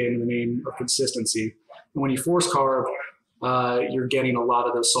 just again in the name of consistency. And when you force carb, you're getting a lot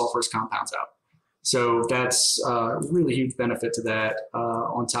of those sulfurous compounds out. So that's a really huge benefit to that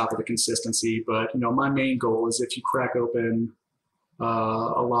on top of the consistency. But, my main goal is if you crack open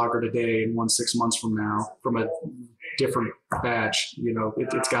a lager today and 6 months from now from a different batch,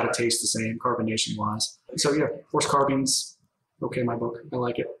 it's got to taste the same carbonation wise. So forced carbines, okay, my book. I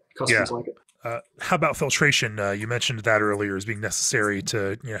like it. Customers like it. How about filtration? You mentioned that earlier as being necessary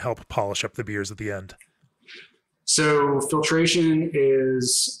to help polish up the beers at the end. So filtration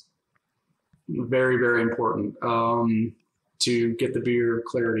is very, very important to get the beer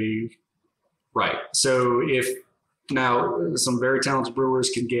clarity right. So now some very talented brewers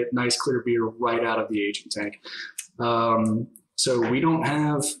can get nice clear beer right out of the aging tank. So we don't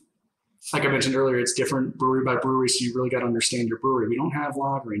have, like I mentioned earlier, it's different brewery by brewery, so you really got to understand your brewery. We don't have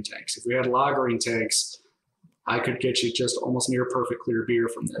lagering tanks. If we had lagering tanks, I could get you just almost near perfect clear beer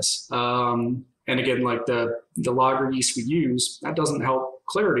from this. And again, like the lager yeast we use, that doesn't help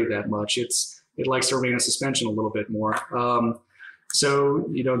clarity that much. It likes to remain in suspension a little bit more. So,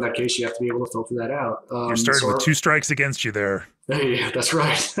 in that case, you have to be able to filter that out. You're starting with 2 strikes against you there. Yeah, that's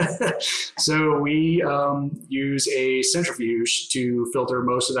right. So we use a centrifuge to filter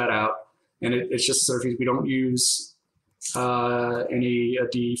most of that out. And it's just a centrifuge. We don't use any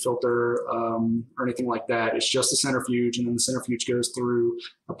defilter or anything like that. It's just a centrifuge. And then the centrifuge goes through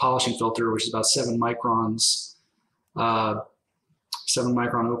a polishing filter, which is about 7 microns, 7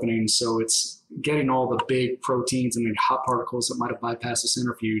 micron openings. So it's getting all the big proteins and the hot particles that might have bypassed the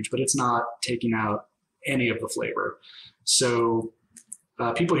centrifuge, but it's not taking out any of the flavor. So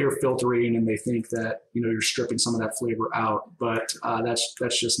people hear filtering and they think that, you're stripping some of that flavor out, but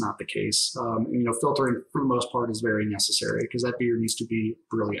that's just not the case. Filtering for the most part is very necessary, because that beer needs to be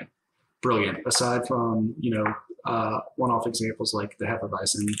brilliant. Aside from, one-off examples like the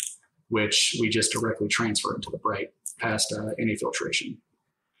Hefeweizen, which we just directly transfer into the bright past any filtration.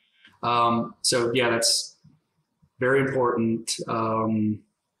 That's very important.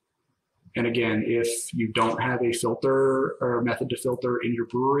 And again, if you don't have a filter or method to filter in your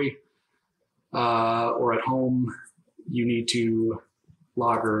brewery or at home, you need to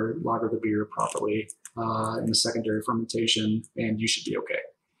lager the beer properly in the secondary fermentation, and you should be okay.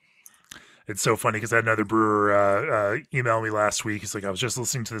 It's so funny because I had another brewer email me last week. He's like, I was just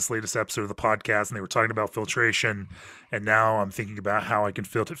listening to this latest episode of the podcast and they were talking about filtration. And now I'm thinking about how I can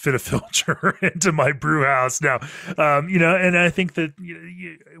fit a filter into my brew house now. And I think that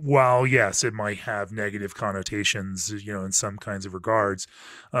while, yes, it might have negative connotations, in some kinds of regards,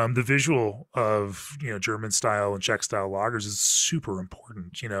 the visual of, German style and Czech style lagers is super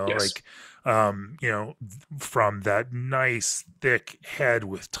important, Yes. From that nice thick head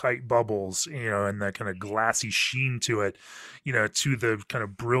with tight bubbles, and that kind of glassy sheen to it, to the kind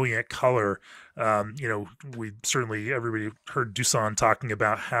of brilliant color. We certainly, everybody heard Dusan talking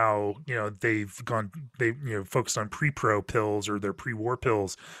about how, they focused on pre-pro pills or their pre-war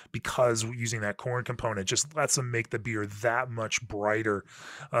pills because using that corn component just lets them make the beer that much brighter.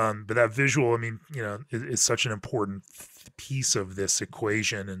 But that visual, I mean, is such an important piece of this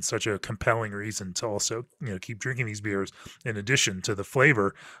equation and such a compelling reason to also, keep drinking these beers in addition to the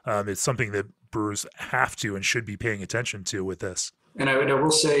flavor. It's something that brewers have to and should be paying attention to with this. And I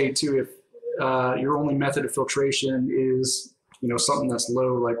will say too, if your only method of filtration is, something that's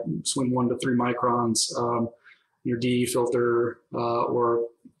low, like between 1 to 3 microns, your DE filter or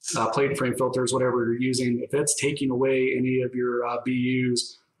plate frame filters, whatever you're using, if it's taking away any of your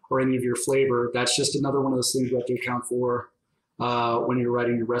BUs or any of your flavor, that's just another one of those things you have to account for when you're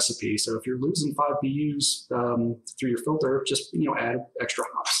writing your recipe. So if you're losing 5 BUs through your filter, just add extra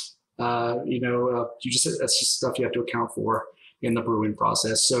hops. That's just stuff you have to account for in the brewing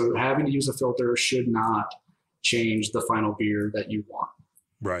process. So having to use a filter should not change the final beer that you want.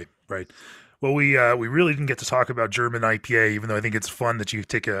 Right. Well, we really didn't get to talk about German IPA, even though I think it's fun that you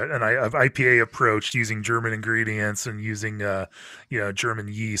take an IPA approach using German ingredients and using German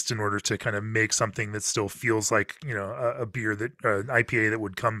yeast in order to kind of make something that still feels like a beer that an IPA that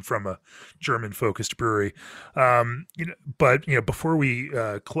would come from a German focused brewery. But before we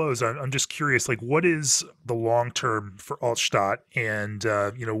close, I'm just curious, like, what is the long term for Altstadt, and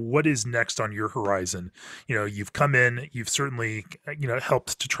what is next on your horizon? You've come in, you've certainly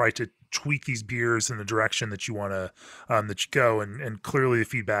helped to try to tweak these beers in the direction that you want to that you go, and clearly the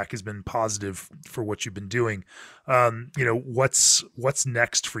feedback has been positive for what you've been doing. What's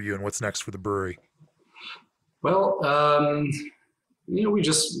next for you and what's next for the brewery? Well, we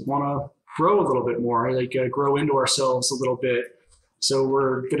just want to grow a little bit more, grow into ourselves a little bit. So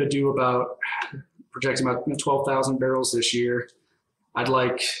we're going to do projecting about 12,000 barrels this year. I'd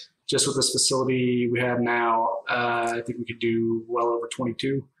like, just with this facility we have now, I think we could do well over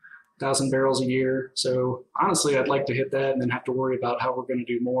 22,000 barrels a year. So honestly, I'd like to hit that and then have to worry about how we're going to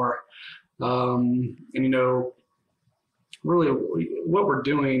do more. Really what we're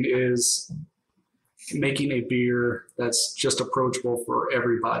doing is making a beer that's just approachable for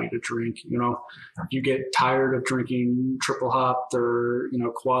everybody to drink. You get tired of drinking triple hopped or,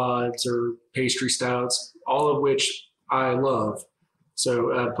 quads or pastry stouts, all of which I love.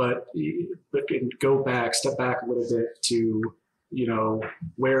 So, but step back a little bit to,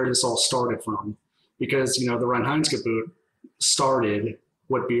 where this all started from, because, the Reinheitsgebot started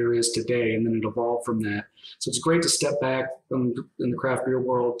what beer is today, and then it evolved from that. So it's great to step back in the craft beer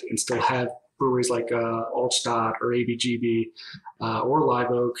world and still have breweries like Altstadt or ABGB or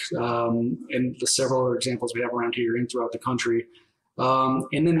Live Oak, and the several other examples we have around here and throughout the country.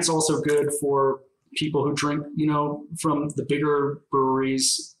 And then it's also good for people who drink, from the bigger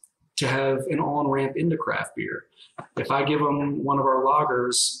breweries to have an on-ramp into craft beer. If I give them one of our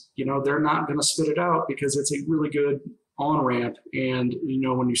lagers, they're not going to spit it out because it's a really good on-ramp. And,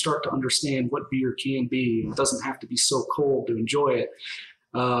 when you start to understand what beer can be, it doesn't have to be so cold to enjoy it.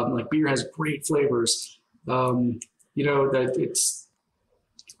 Like beer has great flavors, that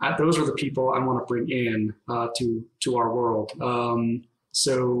those are the people I want to bring in to our world.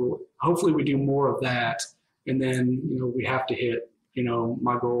 So hopefully we do more of that. And then, we have to hit,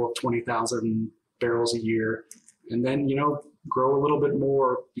 my goal of 20,000 barrels a year, and then, grow a little bit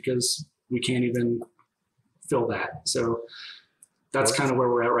more because we can't fill that. So that's kind of where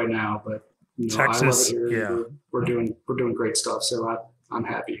we're at right now, but Texas, I love it here. We're doing great stuff. So I'm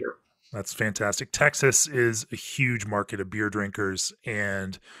happy here. That's fantastic. Texas is a huge market of beer drinkers,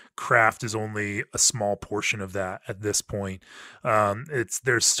 and craft is only a small portion of that at this point.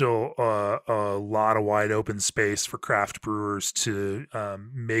 There's still a lot of wide open space for craft brewers to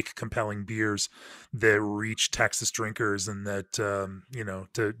make compelling beers that reach Texas drinkers, and that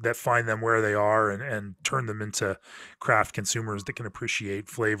that find them where they are and turn them into craft consumers that can appreciate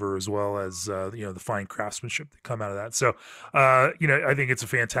flavor as well as the fine craftsmanship that come out of that. So I think it's a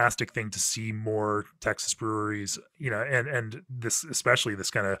fantastic thing to see more Texas breweries, and this, especially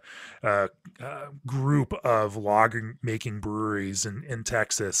this kind of group of lager making breweries in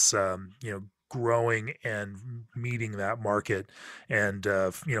Texas, growing and meeting that market, and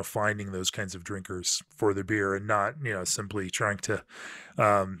finding those kinds of drinkers for the beer, and not simply trying to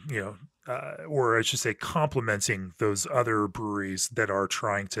or I should say complementing those other breweries that are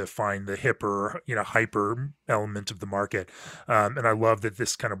trying to find the hipper, hyper element of the market. And I love that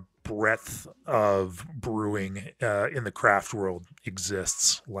this kind of breadth of brewing in the craft world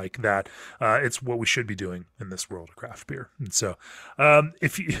exists like that. It's what we should be doing in this world of craft beer. And so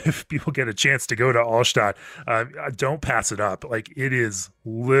if people get a chance to go to Altstadt, don't pass it up. Like, it is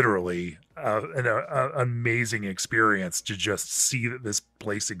literally an amazing experience to just see that this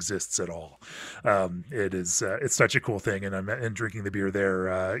place exists at all. It's such a cool thing, and drinking the beer there,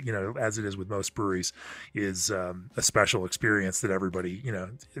 as it is with most breweries, is a special experience that everybody,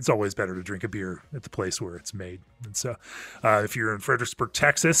 it's always better to drink a beer at the place where it's made. And so, if you're in Fredericksburg,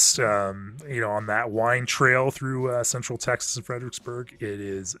 Texas, on that wine trail through Central Texas and Fredericksburg, it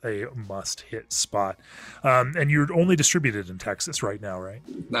is a must-hit spot. And you're only distributed in Texas right now, right?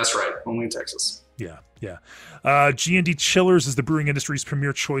 That's right. Only in Texas. Yeah. G&D Chillers is the brewing industry's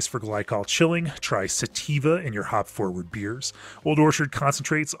premier choice for glycol chilling. Try sativa in your hop-forward beers. Old Orchard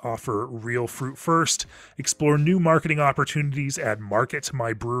Concentrates offer real fruit first. Explore new marketing opportunities at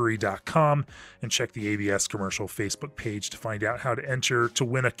marketmybrewery.com and check the ABS Commercial Facebook page to find out how to enter to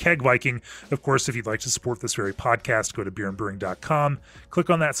win a Keg Viking. Of course, if you'd like to support this very podcast, go to beerandbrewing.com. Click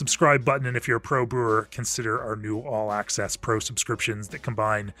on that subscribe button, and if you're a pro brewer, consider our new all-access pro subscriptions that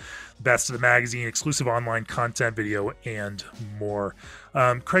combine the best of the magazine, exclusive online content, video, and more.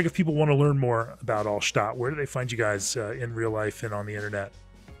 Craig, if people want to learn more about Altstadt, where do they find you guys in real life and on the internet?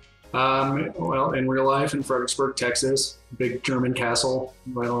 Well, in real life in Fredericksburg, Texas, big German castle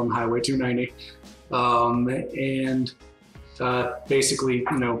right on Highway 290. Basically,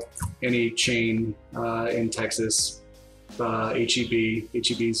 any chain in Texas, HEB.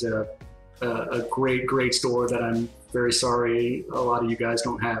 HEB's a great store that I'm very sorry a lot of you guys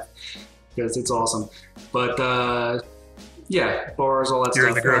don't have, because it's awesome. But bars, all that stuff. You're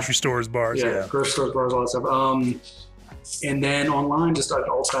in the grocery stores, bars, yeah. Grocery stores, bars, all that stuff. And then online, just at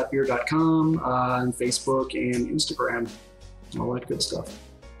altstadtbeer.com, and Facebook and Instagram, all that good stuff.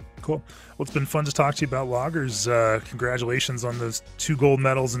 Cool. Well, it's been fun to talk to you about lagers. Congratulations on those 2 gold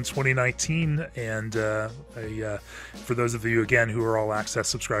medals in 2019. And for those of you, again, who are all access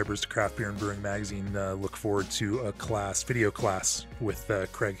subscribers to Craft Beer and Brewing Magazine, look forward to a video class with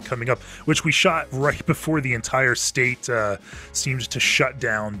Craig coming up, which we shot right before the entire state seemed to shut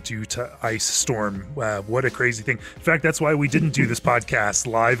down due to ice storm. What a crazy thing. In fact, that's why we didn't do this podcast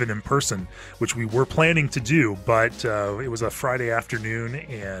live and in person, which we were planning to do, but it was a Friday afternoon,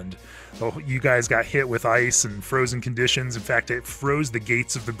 and you guys got hit with ice and frozen conditions. In fact, it froze the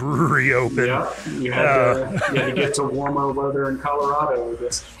gates of the brewery open. Yeah, you had to get to warmer weather in Colorado with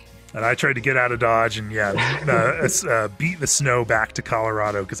this. And I tried to get out of Dodge and beat the snow back to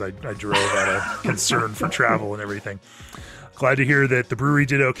Colorado because I drove out of concern for travel and everything. Glad to hear that the brewery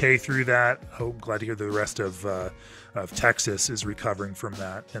did okay through that. Glad to hear that the rest of Texas is recovering from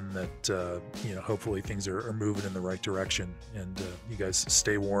that, and that hopefully things are moving in the right direction, and you guys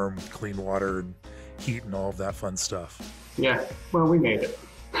stay warm with clean water and heat and all of that fun stuff. Yeah, well, we made it.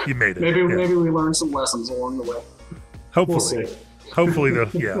 You made it. Maybe we learned some lessons along the way. Hopefully. We'll see. Hopefully, though.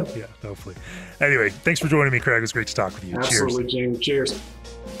 Yeah, hopefully. Anyway, thanks for joining me, Craig. It was great to talk with you. Absolutely, Cheers. James. Cheers.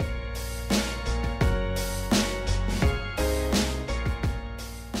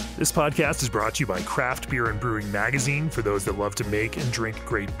 This podcast is brought to you by Craft Beer and Brewing Magazine, for those that love to make and drink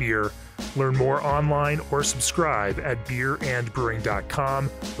great beer. Learn more online or subscribe at beerandbrewing.com,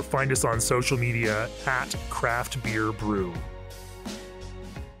 or find us on social media at Craft Beer Brew.